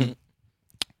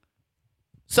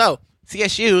So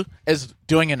CSU is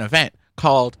doing an event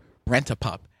called Rent a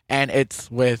Pup, and it's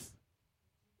with.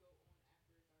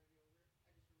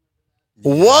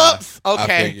 Whoops.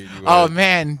 Okay. Oh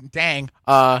man, dang.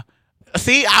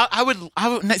 See, I would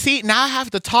see. Now I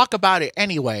have to talk about it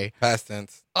anyway. Past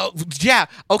tense. Oh yeah.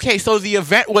 Okay. So the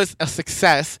event was a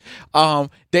success.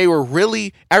 They were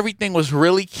everything was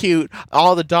really cute.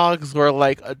 All the dogs were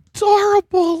like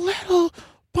adorable little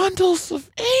bundles of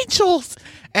angels.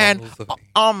 And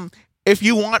if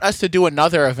you want us to do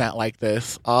another event like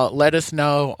this, let us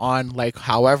know on like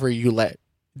however you let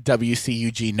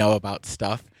WCUG know about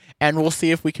stuff, and we'll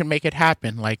see if we can make it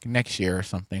happen like next year or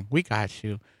something. We got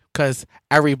you, because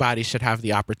everybody should have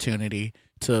the opportunity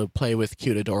to play with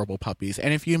cute, adorable puppies.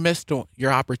 And if you missed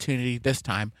your opportunity this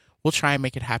time, we'll try and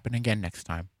make it happen again next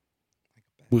time.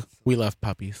 We love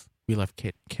puppies. We love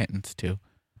kittens too.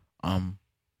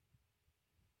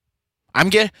 I'm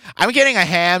getting a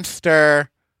hamster.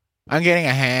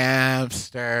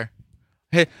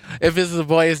 If this is a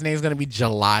boy, his name's gonna be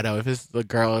Gelato. If it's a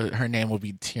girl, her name will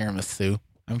be Tiramisu.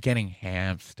 I'm getting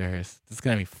hamsters. It's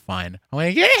gonna be fun. I'm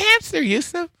gonna get a hamster,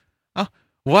 Yusuf. Oh,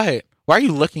 what? Why are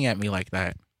you looking at me like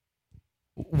that?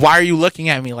 Who's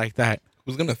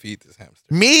gonna feed this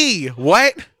hamster? Me.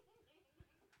 What?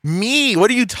 Me. What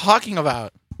are you talking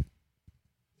about?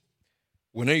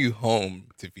 When are you home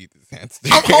to feed this hamster?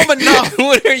 I'm home enough.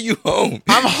 When are you home?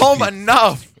 I'm home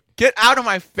enough. Get out of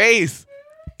my face.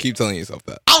 Keep telling yourself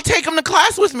that. I'll take him to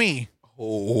class with me.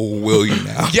 Oh, will you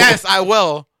now? Yes, I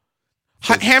will.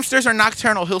 Hamsters are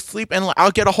nocturnal. He'll sleep in.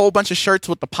 I'll get a whole bunch of shirts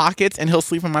with the pockets, and he'll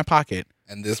sleep in my pocket.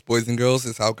 And this, boys and girls,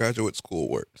 is how graduate school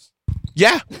works.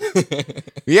 Yeah.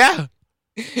 Yeah.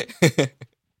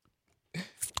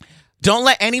 Don't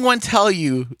let anyone tell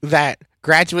you that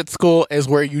graduate school is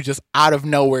where you just out of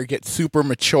nowhere get super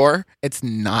mature. It's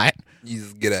not. You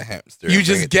just get a hamster. You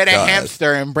just get a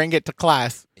hamster and bring it to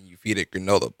class. And you feed it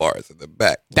granola bars at the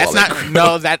back.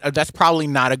 That's probably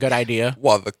not a good idea.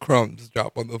 While the crumbs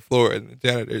drop on the floor and the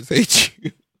janitors hate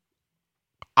you.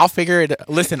 I'll figure it.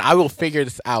 Listen, I will figure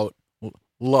this out.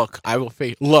 Look.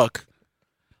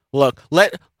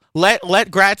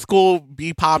 Let grad school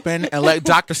be popping and let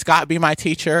Dr. Scott be my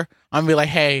teacher. I'm gonna be like,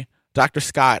 hey, Dr.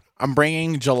 Scott, I'm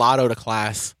bringing Gelato to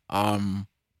class.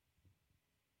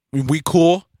 We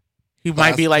cool. He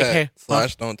might be like, hey,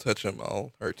 Slash, don't touch him.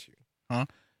 I'll hurt you. huh?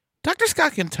 Dr.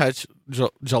 Scott can touch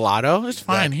gelato. It's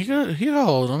fine. He can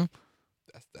hold him.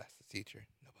 That's the teacher.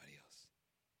 Nobody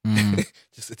else. Mm.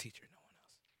 Just the teacher. No one else.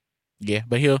 Yeah,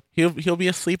 but he'll be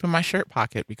asleep in my shirt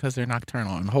pocket because they're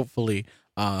nocturnal, and hopefully,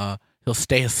 he'll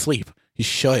stay asleep. He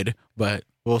should, but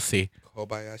we'll see.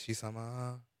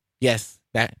 Kobayashi-sama. Yes,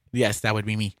 that would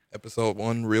be me. Episode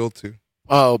 1, Reel 2.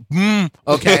 Oh,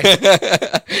 okay.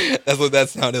 That's what that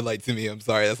sounded like to me. I'm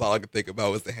sorry. That's all I could think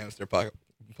about was the hamster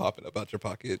popping up out your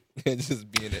pocket and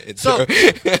just being an intro.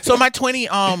 So my 20,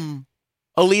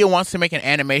 Aaliyah wants to make an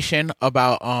animation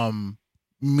about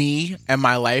me and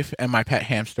my life and my pet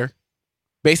hamster.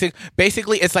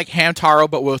 Basically, it's like Hamtaro,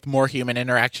 but with more human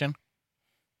interaction.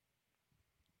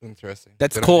 Interesting.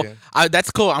 That's Good cool. idea. That's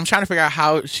cool. I'm trying to figure out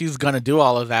how she's gonna do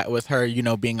all of that with her,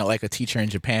 being like a teacher in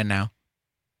Japan now.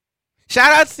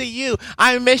 Shout out to you.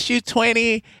 I miss you,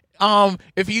 20.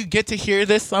 If you get to hear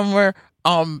this somewhere,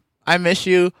 I miss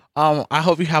you. I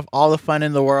hope you have all the fun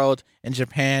in the world in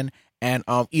Japan and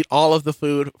eat all of the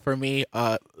food for me.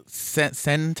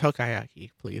 Send Tokayaki,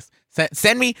 please.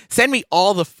 Send me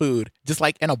all the food, just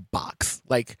like in a box,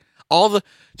 like all the.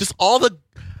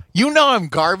 I'm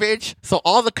garbage, so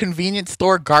all the convenience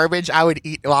store garbage I would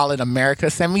eat while in America,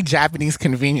 send me Japanese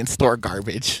convenience store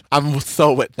garbage. I'm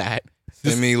so with that.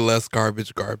 Send me less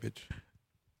garbage.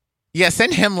 Yeah,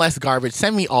 send him less garbage.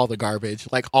 Send me all the garbage,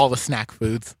 like all the snack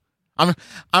foods. I'm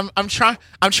trying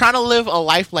to live a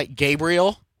life like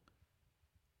Gabriel.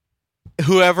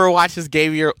 Whoever watches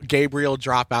Gabriel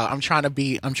drop out, I'm trying to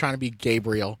be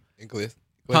Gabriel. Iglesias?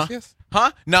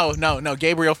 Huh? No,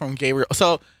 Gabriel from Gabriel.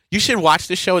 So you should watch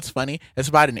this show. It's funny. It's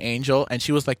about an angel, and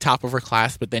she was like top of her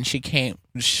class, but then she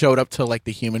showed up to like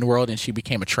the human world, and she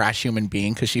became a trash human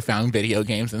being because she found video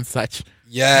games and such.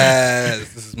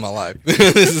 Yes, this is my life.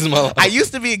 This is my life. I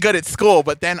used to be good at school,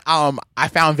 but then I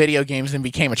found video games and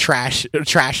became a trash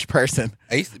person.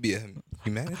 I used to be a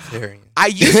humanitarian. I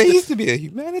used to be a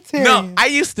humanitarian. No, I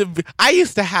used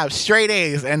to have straight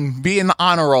A's and be in the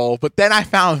honor roll, but then I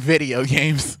found video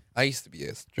games. I used to be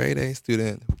a straight A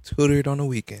student who tutored on the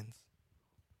weekends.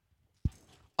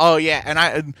 Oh yeah, and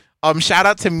I shout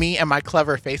out to me and my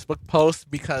clever Facebook post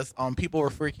because people were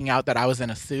freaking out that I was in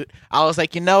a suit. I was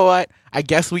like, you know what? I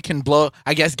guess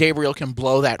Gabriel can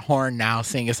blow that horn now,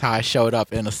 seeing as how I showed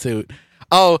up in a suit.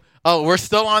 Oh, we're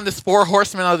still on this 4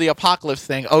 Horsemen of the Apocalypse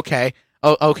thing. Okay.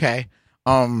 Oh, okay.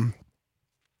 I'm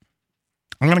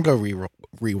gonna go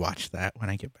rewatch that when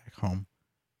I get back home.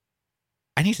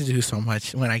 I need to do so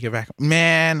much when I get back.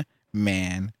 Man.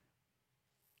 When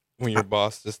your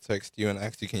boss just texts you and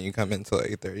asks you, can you come in till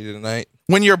 8:30 tonight?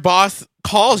 When your boss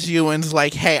calls you and is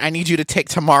like, hey, I need you to take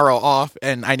tomorrow off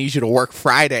and I need you to work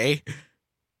Friday.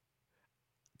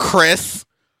 Chris,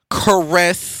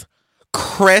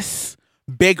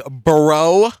 big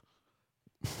bro.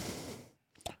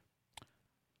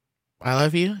 I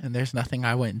love you, and there's nothing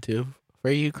I wouldn't do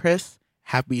for you, Chris.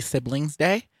 Happy Siblings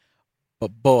Day.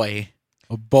 But boy,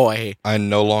 I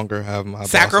no longer have my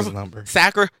boss's number.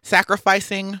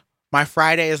 Sacrificing my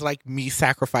Friday is like me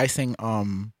sacrificing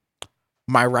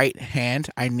my right hand.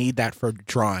 I need that for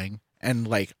drawing, and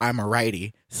like I'm a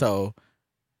righty, so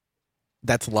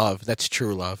that's love. That's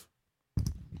true love.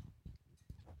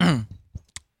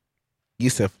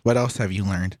 Yusuf, what else have you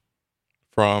learned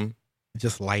From?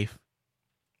 just life?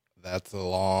 That's a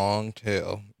long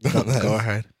tale. Go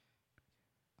ahead.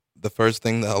 The first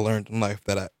thing that I learned in life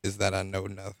is that I know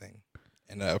nothing,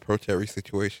 and I approach every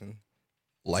situation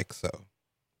like so.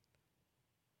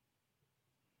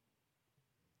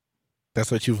 That's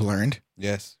what you've learned.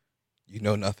 Yes, you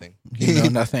know nothing. You know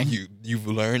nothing. You've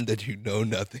learned that you know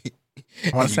nothing.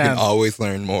 I And you can always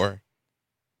learn more.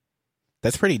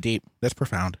 That's pretty deep. That's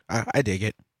profound. I dig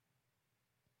it.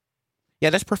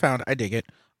 Yeah, that's profound. I dig it.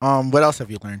 What else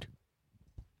have you learned?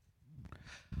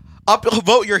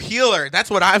 Upvote your healer.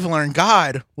 That's what I've learned.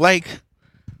 God, like,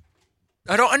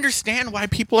 I don't understand why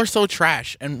people are so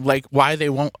trash and like why they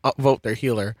won't upvote their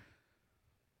healer.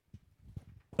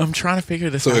 I'm trying to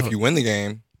figure this out. So if you win the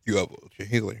game, you upvote your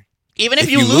healer. Even if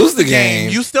you lose the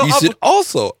game, you still should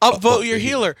also upvote your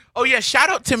healer. Oh yeah, shout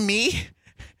out to me.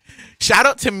 Shout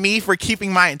out to me for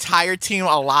keeping my entire team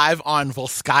alive on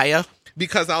Volskaya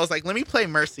because I was like, let me play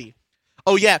Mercy.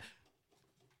 Oh yeah.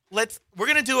 We're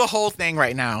going to do a whole thing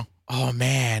right now. Oh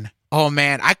man,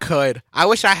 I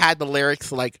wish I had the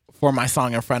lyrics like for my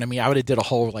song in front of me. I would have did a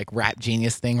whole like Rap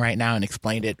Genius thing right now and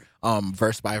explained it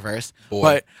verse by verse. Boy.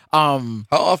 But how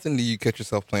often do you catch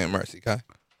yourself playing Mercy, Kai?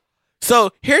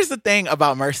 so here's the thing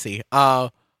about Mercy.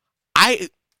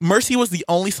 Mercy was the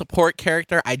only support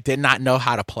character I did not know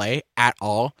how to play at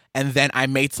all. And then I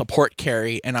made support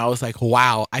carry and I was like,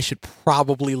 wow, I should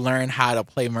probably learn how to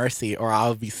play Mercy or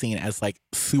I'll be seen as like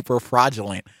super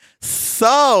fraudulent.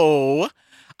 So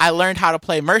I learned how to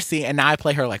play Mercy and now I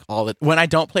play her like when I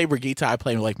don't play Brigitte, I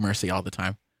play like Mercy all the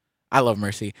time. I love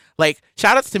Mercy. Like,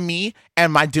 shout outs to me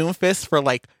and my Doomfist for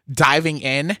like diving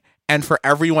in and for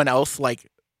everyone else, like,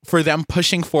 for them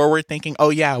pushing forward thinking, oh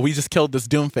yeah, we just killed this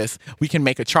Doomfist. We can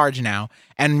make a charge now.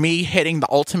 And me hitting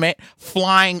the ultimate,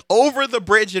 flying over the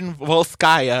bridge in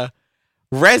Volskaya,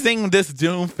 rezzing this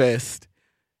Doomfist.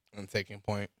 And taking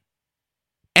point.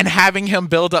 And having him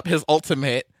build up his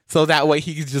ultimate so that way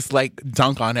he could just like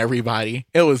dunk on everybody.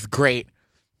 It was great.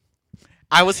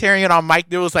 I was hearing it on mic.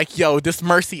 It was like, yo, this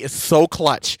Mercy is so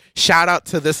clutch. Shout out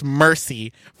to this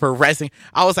Mercy for rezzing.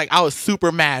 I was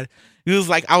super mad. He was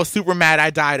like, I was super mad I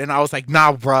died. And I was like,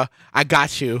 nah, bruh, I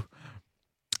got you.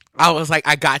 I was like,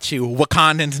 I got you.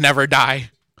 Wakandans never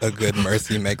die. A good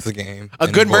Mercy makes a game. A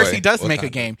good Mercy does make a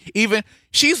game. Even,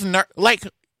 she's, like,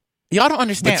 y'all don't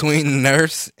understand. Between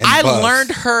Nurse and I buffs.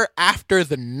 learned her after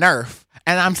the nerf,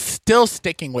 and I'm still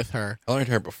sticking with her. I learned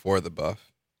her before the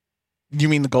buff. You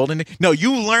mean the golden? No,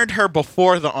 you learned her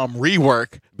before the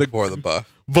rework. Before the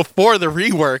buff. Before the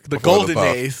rework, the Before golden the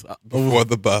buff. days. Before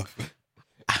the buff.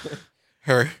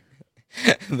 Her,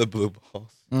 the blue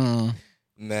balls.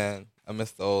 Man, I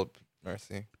miss the old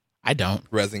Mercy. I don't.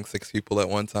 Rezzing 6 people at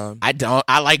one time. I don't.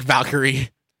 I like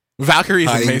Valkyrie. Valkyrie's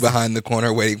Hiding amazing. behind the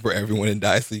corner, waiting for everyone to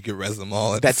die so you can res them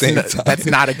all at the same time. That's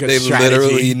not a good they strategy.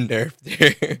 literally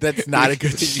nerfed her. That's not a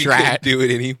good You strat. can't do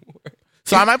it anymore.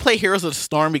 So I might play Heroes of the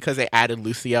Storm because they added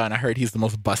Lucio, and I heard he's the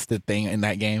most busted thing in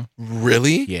that game.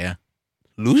 Really? Yeah.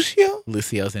 Lucio?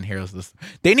 Lucio's in Heroes of the Storm.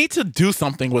 They need to do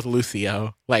something with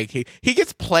Lucio. Like, he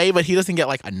gets play, but he doesn't get,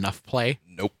 like, enough play.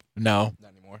 Nope. No.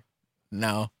 Not anymore.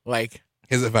 No. Like,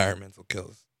 His environmental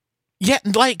kills. yeah,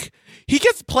 like, he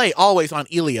gets play always on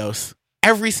Ilios.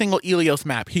 Every single Ilios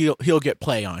map, he'll get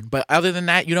play on. But other than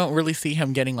that, you don't really see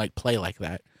him getting, like, play like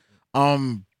that.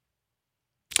 Oh,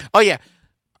 yeah.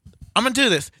 I'm gonna do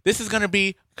this. This is gonna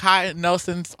be Kai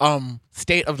Nelson's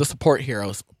state of the support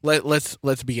heroes.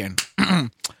 Let's begin.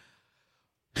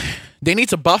 They need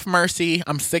to buff Mercy.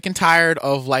 I'm sick and tired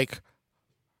of like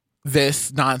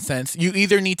this nonsense. You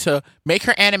either need to make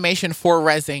her animation for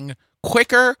rezzing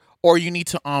quicker, or you need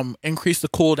to increase the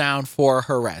cooldown for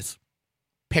her res.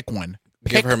 Pick one.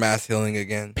 Give her mass healing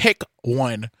again. Pick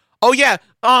one. Oh yeah.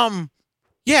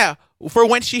 Yeah. For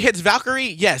when she hits Valkyrie,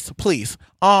 yes, please.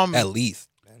 At least.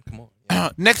 Come on.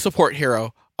 Yeah. Next support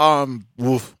hero.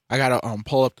 Woof. I gotta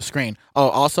pull up the screen. Oh,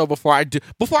 also before I do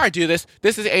this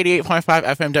is 88.5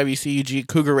 FM WCUG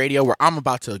Cougar Radio, where I'm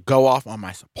about to go off on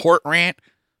my support rant.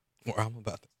 Or I'm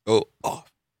about to go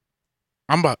off.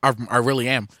 I really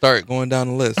am. Start going down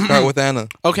the list. Start with Anna.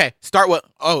 Okay, start with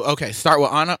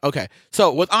Anna. Okay.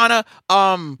 So with Anna,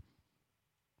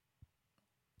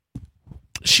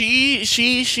 she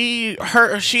She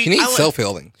needs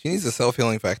self-healing. She needs a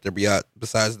self-healing factor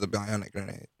besides the bionic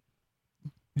grenade.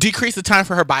 Decrease the time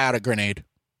for her biotic grenade.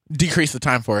 Decrease the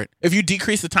time for it. If you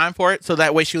decrease the time for it, so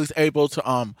that way she was able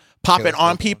to pop it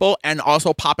on people and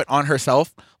also pop it on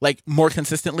herself, like more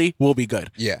consistently, will be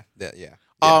good. Yeah.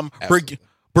 Absolutely.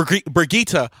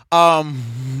 Brigitte,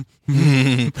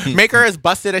 make her as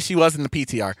busted as she was in the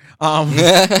PTR.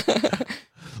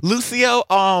 Lucio,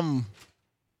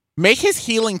 make his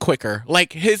healing quicker.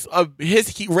 Like his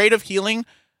rate of healing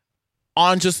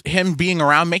on just him being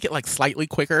around, make it like slightly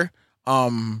quicker.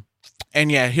 And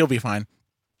yeah, he'll be fine.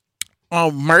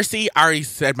 Mercy, I already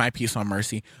said my piece on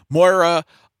Mercy. Moira,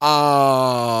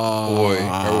 boy,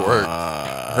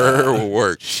 her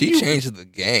work. She changed the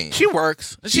game. She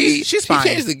works. She's fine. She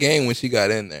changed the game when she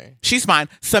got in there. She's fine.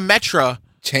 Symmetra,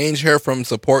 change her from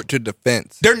support to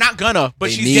defense. they're not gonna, but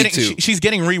They she's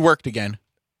getting reworked again.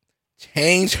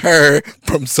 Change her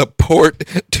from support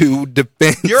to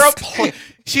defense.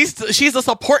 She's a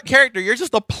support character. You're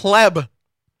just a pleb.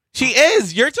 She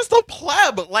is. You're just a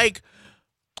pleb. Like,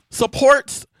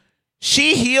 supports.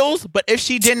 She heals, but if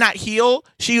she did not heal,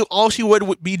 all she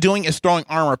would be doing is throwing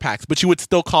armor packs, but you would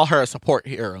still call her a support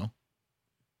hero.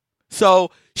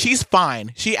 So she's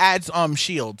fine. She adds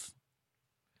shields.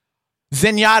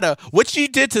 Zenyatta, what she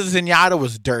did to Zenyatta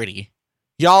was dirty.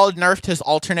 Y'all nerfed his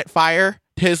alternate fire,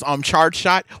 his charge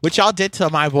shot. What y'all did to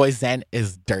my boy Zen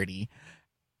is dirty.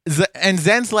 And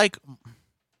Zen's like,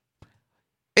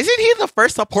 isn't he the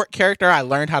first support character I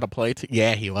learned how to play to?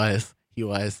 Yeah, he was.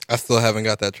 I still haven't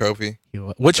got that trophy.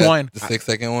 Which one? The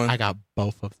 6-second one? I got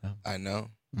both of them. I know.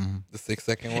 Mm-hmm. The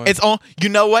 6-second one? It's all. You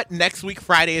know what? Next week,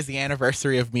 Friday, is the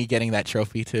anniversary of me getting that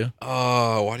trophy, too.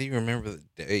 Oh, why do you remember the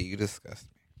day? You disgust me.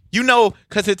 You know,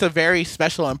 because it's a very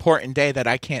special, important day that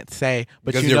I can't say.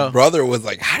 But Because you know, your brother was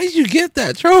like, "How did you get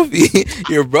that trophy?"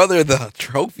 Your brother, the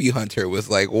trophy hunter, was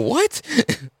like, "What?"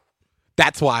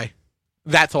 that's why.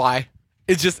 That's why.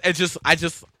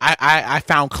 I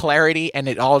found clarity, and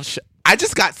it all. I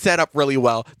just got set up really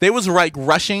well. They was like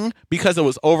rushing because it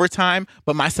was overtime,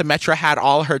 but my Symmetra had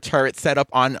all her turrets set up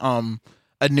on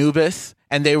Anubis,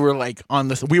 and they were like on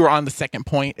this. We were on the second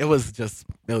point. It was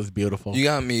beautiful. You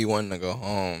got me wanting to go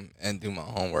home and do my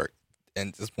homework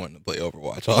and just wanting to play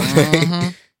Overwatch all day. Mm-hmm.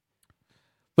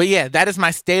 But yeah, that is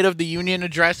my State of the Union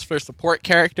address for support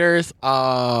characters.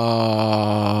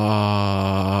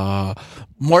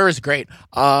 Moira's great.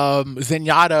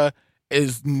 Zenyatta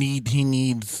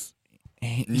needs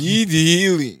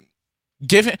Healing.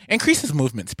 increase his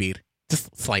movement speed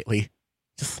just slightly.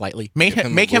 Make Give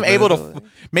him him make him a able little to bit.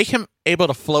 make him able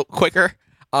to float quicker.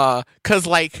 Cause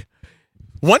like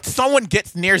once someone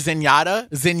gets near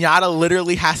Zenyatta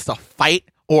literally has to fight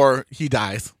or he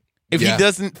dies. If Yeah. he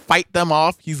doesn't fight them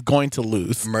off, he's going to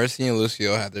lose. Mercy and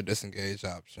Lucio had their disengage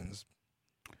options.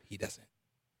 He doesn't.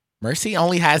 Mercy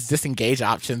only has disengage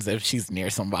options if she's near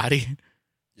somebody.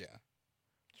 Yeah.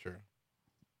 True.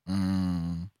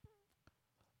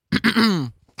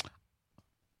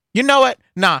 You know what?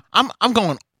 Nah, I'm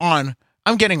going on.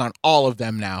 I'm getting on all of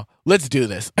them now. Let's do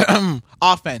this.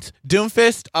 Offense.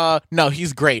 Doomfist, no,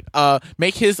 he's great.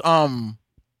 Make his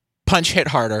punch hit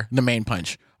harder, the main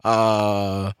punch.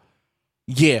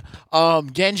 Yeah.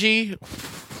 Genji.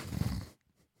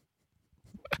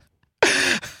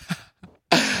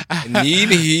 Need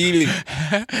healing.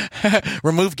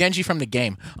 Remove Genji from the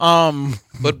game.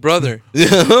 But brother.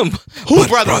 Who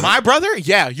brother? My brother?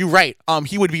 Yeah, you're right.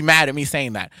 He would be mad at me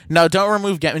saying that. No, don't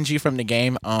remove Genji from the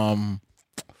game. I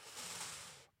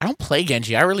don't play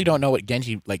Genji. I really don't know what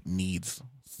Genji like needs.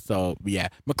 So yeah,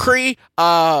 McCree.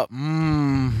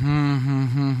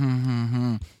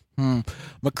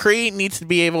 McCree needs to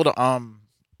be able to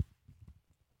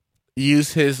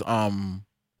use his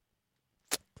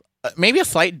maybe a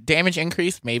slight damage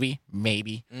increase. Maybe.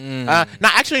 No,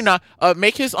 actually no.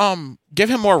 Make his give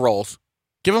him more rolls.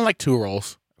 Give him like 2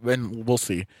 rolls. Then we'll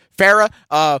see. Pharah,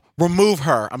 remove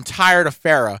her. I'm tired of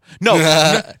Pharah. No,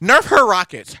 nerf her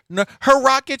rockets. Her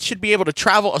rockets should be able to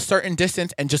travel a certain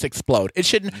distance and just explode. It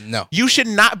shouldn't. No. You should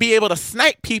not be able to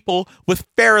snipe people with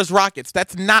Pharah's rockets.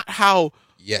 That's not how.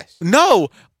 Yes. No,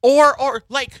 or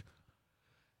like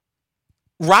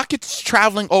rockets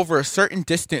traveling over a certain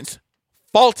distance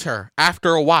falter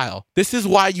after a while. This is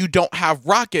why you don't have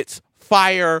rockets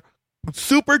fire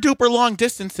super duper long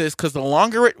distances, because the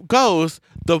longer it goes,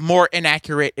 the more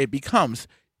inaccurate it becomes.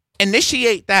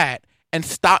 Initiate that and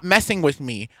stop messing with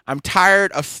me. I'm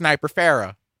tired of Sniper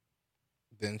Pharah.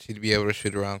 Then she'd be able to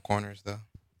shoot around corners, though.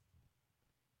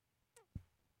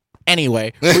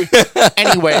 Anyway,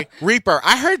 Reaper.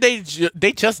 I heard they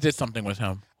just did something with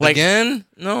him. Like Again?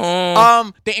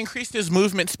 No. they increased his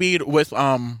movement speed with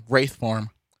Wraith form.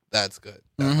 That's good.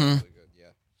 That's Mhm. really good. Yeah.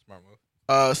 Smart move.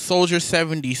 Soldier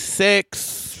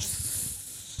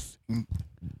 76.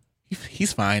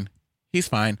 He's fine. He's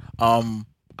fine.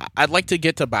 I'd like to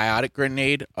get to biotic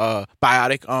grenade.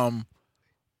 Biotic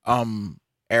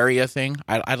area thing.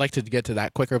 I'd like to get to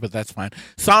that quicker, but that's fine.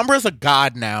 Sombra's a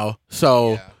god now,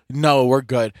 so Yeah. no, we're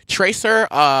good. Tracer,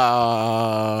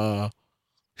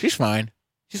 she's fine.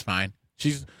 She's fine.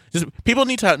 She's just people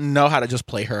need to know how to just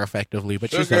play her effectively,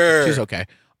 but Sugar. she's okay.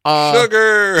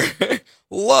 Sugar.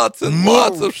 Lots and more-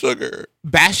 lots of sugar.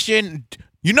 Bastion,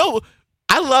 you know,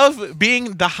 I love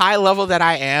being the high level that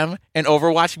I am in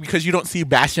Overwatch because you don't see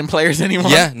Bastion players anymore.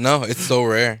 Yeah, no, it's so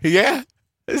rare. Yeah.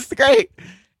 It's great.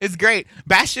 It's great.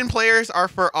 Bastion players are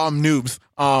for noobs.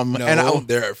 No, and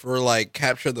they're for like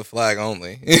capture the flag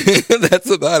only. That's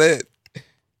about it.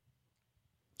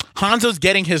 Hanzo's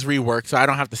getting his rework, so I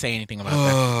don't have to say anything about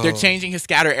that. They're changing his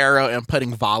scatter arrow and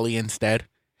putting volley instead.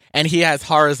 And he has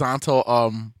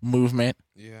horizontal movement.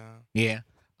 Yeah. Yeah.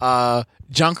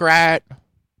 Junkrat.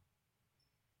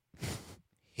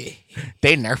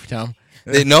 They nerfed him.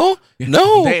 They no?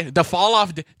 The fall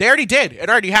off. They already did. It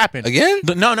already happened. Again?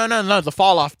 No. The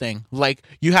fall off thing. Like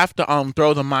you have to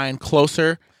throw the mine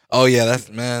closer. Oh yeah, that's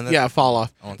man. That's, Yeah, fall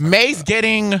off. I wanna talk May's about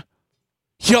getting.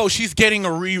 Yo, she's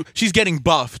getting she's getting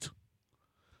buffed.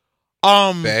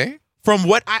 Bay? From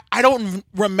what I don't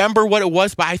remember what it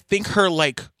was, but I think her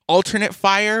like alternate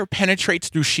fire penetrates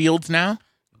through shields now.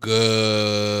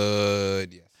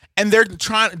 Good. Yes. And they're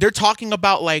talking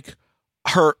about like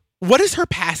her. What is her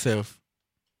passive?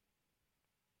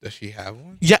 Does she have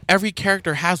one? Yeah, every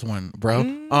character has one, bro.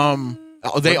 They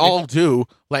What all do.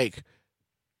 Like,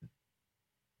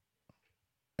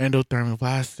 Endothermic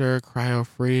Blaster, Cryo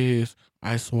Freeze,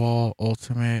 Ice Wall,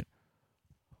 Ultimate.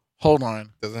 Hold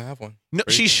on. Doesn't have one. No,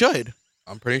 she should.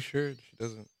 I'm pretty sure she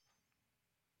doesn't.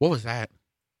 What was that?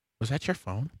 Was that your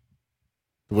phone?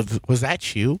 Was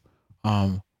that you?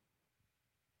 What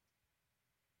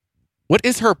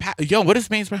is her what is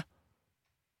Maine's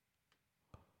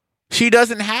She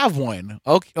doesn't have one.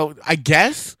 Okay, I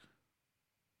guess.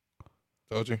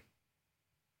 Told you.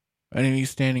 Enemy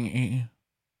standing.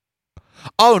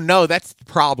 Oh no, that's the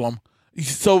problem.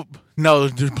 So no,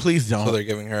 please don't. So they're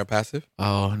giving her a passive?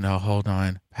 Oh no, hold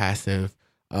on. Passive.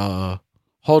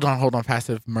 Hold on.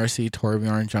 Passive. Mercy,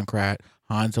 Torbjorn, Junkrat,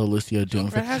 Hanzo, Lucio,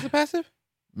 Doomfist. Junkrat has a passive?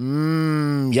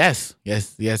 Yes.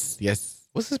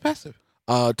 What's his passive?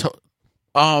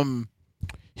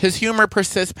 His humor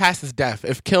persists past his death.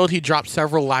 If killed, he drops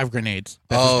several live grenades.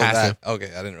 That's his passive.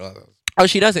 Okay, I didn't realize that. Oh,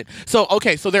 she doesn't. So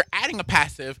they're adding a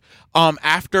passive.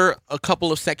 After a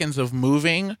couple of seconds of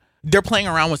moving, they're playing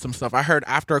around with some stuff. I heard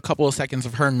after a couple of seconds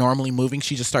of her normally moving,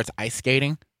 she just starts ice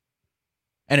skating,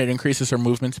 and it increases her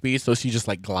movement speed. So she just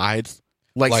like glides,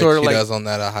 like sort of she like does on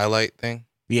that highlight thing.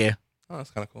 Yeah. Oh,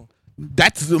 that's kind of cool.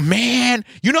 That's man.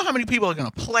 You know how many people are gonna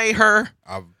play her?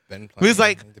 I've been playing. He's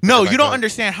like, no, you don't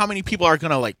understand how many people are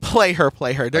gonna like play her.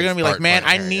 They're gonna be like, man,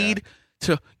 I need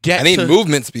to get. I need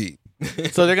movement speed.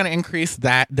 So they're gonna increase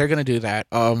that. They're gonna do that.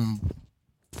 I'm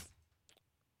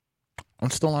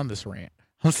still on this rant.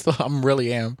 I'm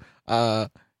really am.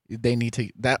 They need to.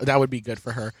 That would be good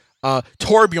for her.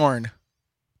 Torbjorn.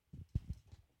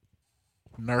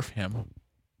 Nerf him.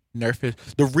 Nerf is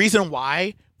the reason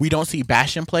why we don't see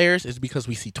Bastion players is because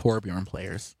we see Torbjorn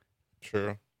players.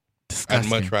 True.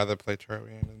 Disgusting. I'd much rather play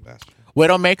Torbjorn than Bastion.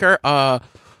 Widowmaker,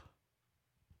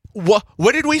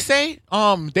 what did we say?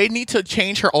 They need to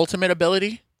change her ultimate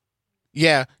ability.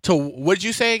 Yeah. To what did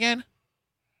you say again?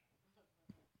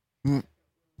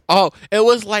 Oh, it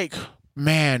was like,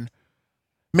 man,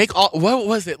 make all. What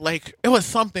was it like? It was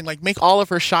something like make all of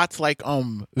her shots like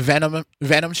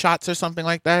venom shots or something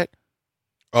like that.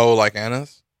 Oh, like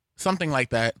Anna's? Something like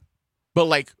that. But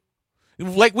like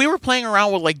we were playing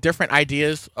around with like different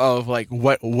ideas of like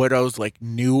what Widow's like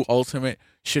new ultimate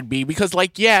should be because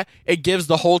like it gives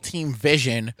the whole team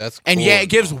vision. That's cool. And it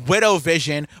gives Widow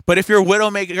vision, but if your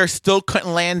Widowmaker still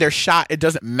couldn't land their shot, it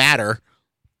doesn't matter.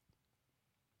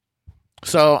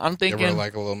 So I'm thinking They were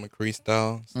like a little McCree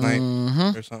style snipe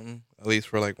or something. At least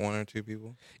for like one or two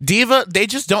people. D.Va, they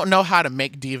just don't know how to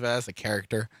make D.Va as a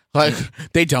character. Like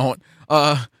they don't.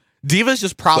 D.Va's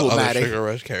just problematic. The other Sugar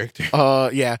Rush character.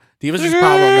 D.Va's just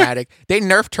problematic. They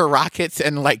nerfed her rockets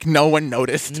and like no one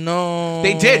noticed. No.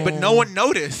 They did, but no one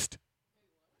noticed.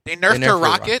 They nerfed her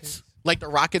rockets, like the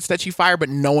rockets that she fired, but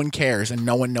no one cares and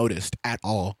no one noticed at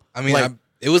all. I mean,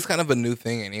 it was kind of a new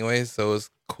thing anyway, so it was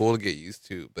cool to get used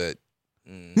to, but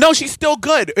no, she's still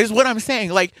good, is what I'm saying.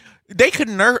 Like they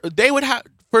would have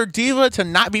for D.Va to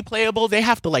not be playable, they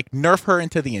have to like nerf her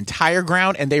into the entire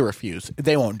ground, and they refuse.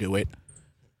 They won't do it.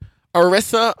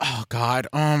 Orisa, oh God,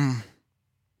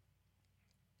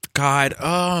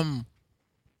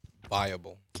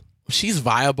 viable. She's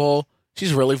viable.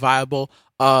 She's really viable.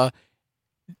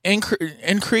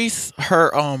 Increase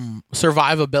her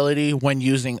survivability when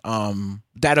using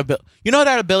that ability. You know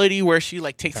that ability where she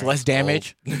like takes less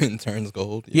damage and turns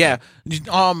gold. Yeah.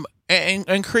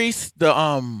 Increase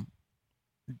the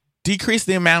decrease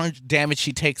the amount of damage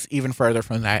she takes even further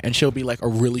from that, and she'll be like a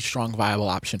really strong viable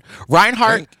option.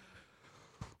 Reinhardt.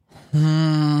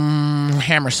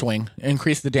 Hammer swing.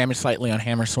 Increase the damage slightly on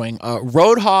hammer swing.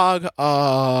 Roadhog.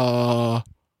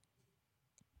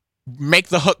 Make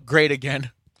the hook great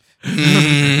again.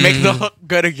 Make the hook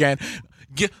good again.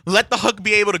 Let the hook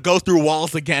be able to go through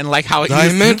walls again, like how it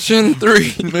Dimension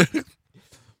 3.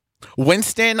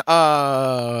 Winston.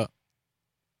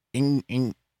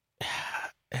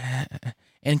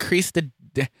 Increase the.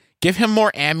 Give him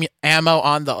more ammo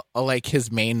on the like his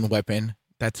main weapon.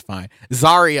 That's fine.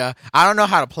 Zarya. I don't know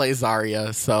how to play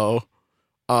Zarya, so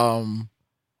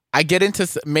I get into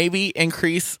maybe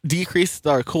decrease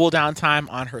the cooldown time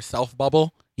on her self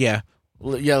bubble. Yeah,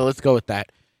 let's go with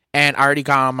that. And I already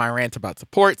got on my rant about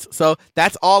supports, so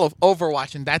that's all of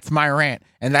Overwatch, and that's my rant,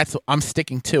 and I'm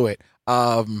sticking to it.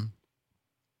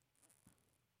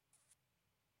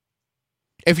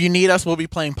 If you need us, we'll be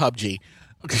playing PUBG.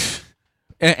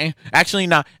 Actually,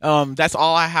 not. That's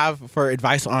all I have for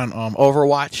advice on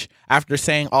Overwatch. After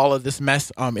saying all of this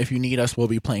mess, if you need us, we'll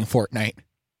be playing Fortnite.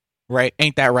 Right?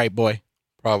 Ain't that right, boy?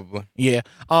 Probably. Yeah.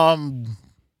 I'm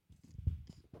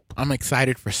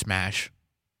excited for Smash.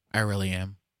 I really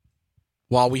am.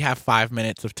 While we have 5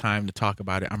 minutes of time to talk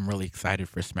about it, I'm really excited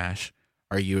for Smash.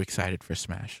 Are you excited for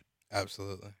Smash?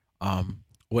 Absolutely.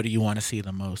 what do you want to see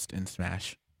the most in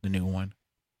Smash, the new one?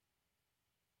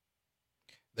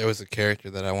 There was a character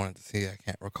that I wanted to see. I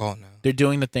can't recall now. They're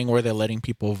doing the thing where they're letting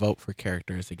people vote for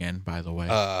characters again, by the way.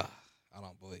 I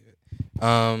don't believe it.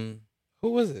 Who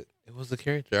was it? It was the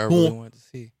character I really wanted to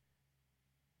see.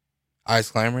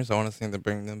 Ice Climbers. I want to see them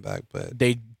bring them back, but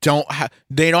they don't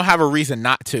have a reason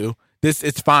not to.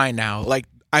 It's fine now. Like,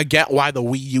 I get why the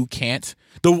Wii U can't.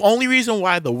 The only reason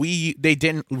why they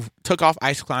didn't took off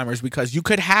Ice Climbers because you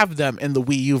could have them in the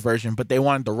Wii U version, but they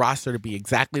wanted the roster to be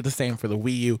exactly the same for the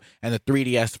Wii U and the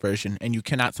 3DS version, and you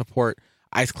cannot support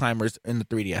Ice Climbers in the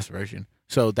 3DS version.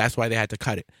 So that's why they had to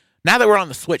cut it. Now that we're on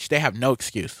the Switch, they have no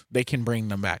excuse. They can bring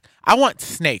them back. I want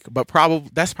Snake, but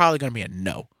that's probably going to be a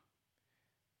no.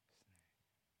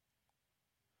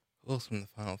 Who else from the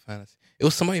Final Fantasy? It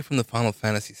was somebody from the Final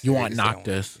Fantasy series. You want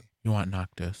Noctis. You want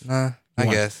Noctis. Nah, I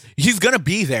guess. He's going to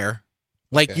be there.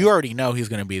 Like, Okay. you already know he's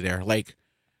going to be there. Like,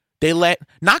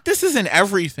 Noctis is in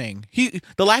everything.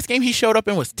 The last game he showed up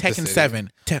in was Tekken 7.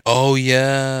 Oh,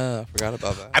 yeah. I forgot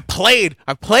about that. I played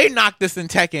Noctis in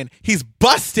Tekken. He's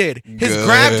busted. His Good.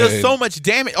 grab does so much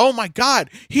damage. Oh my God.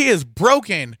 He is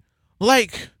broken.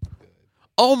 Like,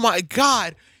 oh my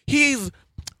God.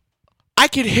 I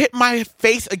could hit my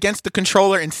face against the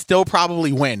controller and still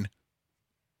probably win.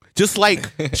 Just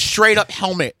like straight up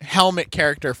helmet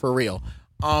character for real.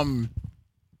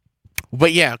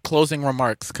 But yeah, closing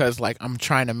remarks, because like I'm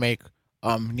trying to make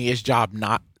Nia's job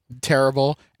not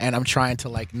terrible, and I'm trying to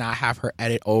like not have her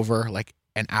edit over like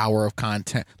an hour of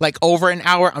content. Like over an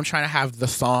hour, I'm trying to have the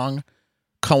song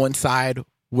coincide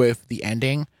with the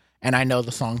ending, and I know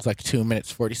the song's like 2 minutes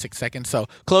 46 seconds. So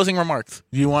closing remarks.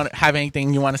 Do you want to have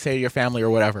anything you want to say to your family or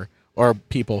whatever, or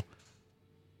people?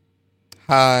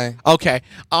 Hi. Okay.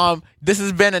 This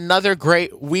has been another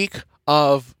great week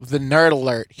of the Nerd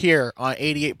Alert here on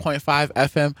 88.5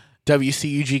 FM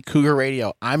WCUG Cougar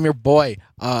Radio. I'm your boy,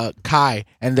 Kai,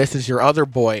 and this is your other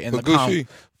boy in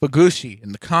Faguchi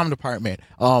in the comm department.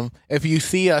 If you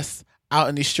see us out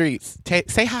in the streets,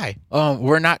 say hi.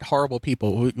 We're not horrible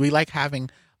people. We like having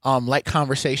light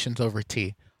conversations over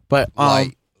tea, but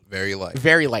Light.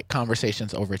 Very light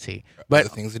conversations over tea. But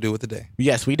other things to do with the day.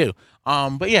 yes, we do.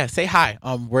 But yeah, say hi.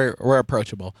 We're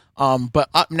approachable. But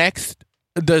up next.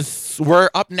 I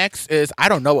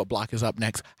don't know what block is up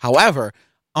next. However,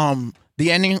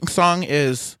 the ending song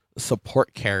is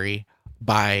Support Carry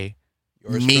by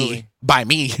Yours me. truly. By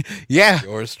me. Yeah.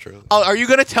 Yours truly. Oh, are you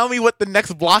going to tell me what the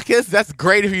next block is? That's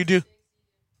great if you do.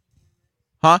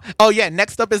 Huh? Oh, yeah.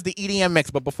 Next up is the EDM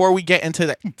mix. But before we get into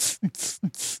that,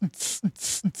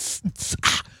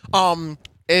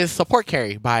 is Support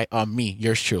Carry by me,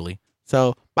 yours truly.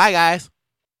 So, bye, guys.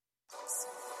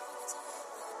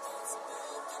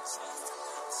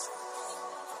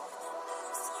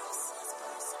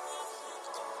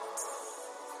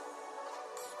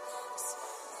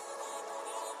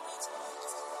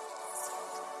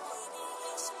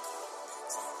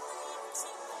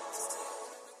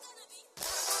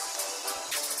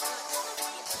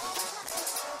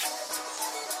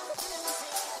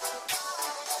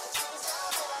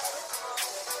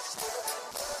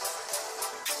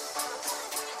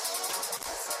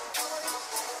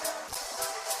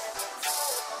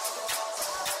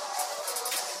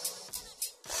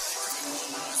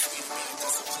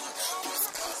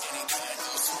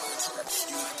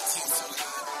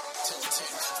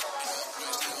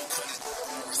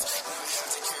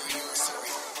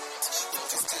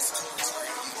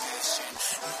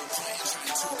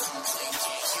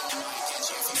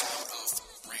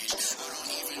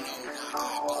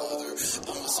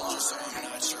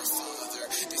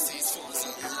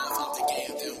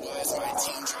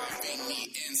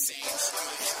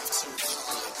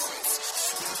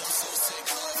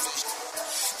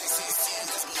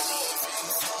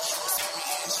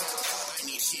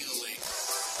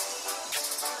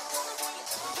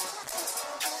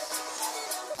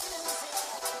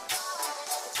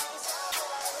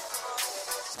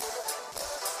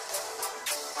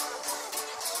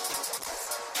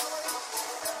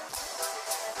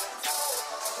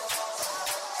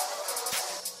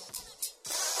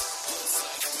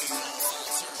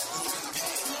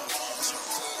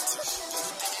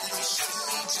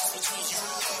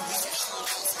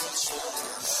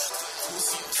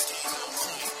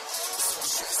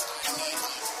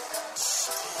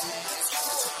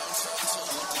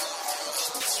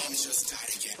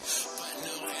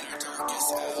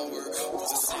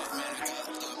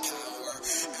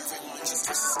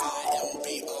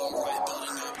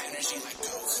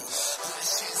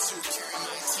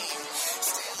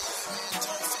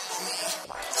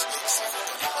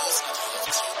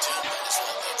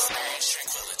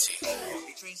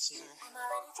 I'm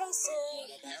already Jason.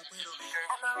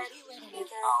 I'm already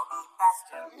Widowmaker. I'll be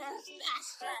Bastion.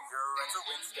 You're Renzo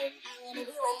Winston. I wanna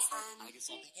be Winston. I get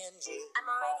something Genji. I'm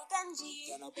already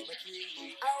Genji. Then I'll be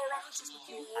McCree. I already choose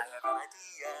McCree. I have an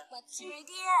idea. What's your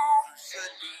idea? You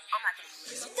should be. Oh my god.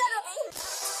 You're gonna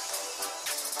be.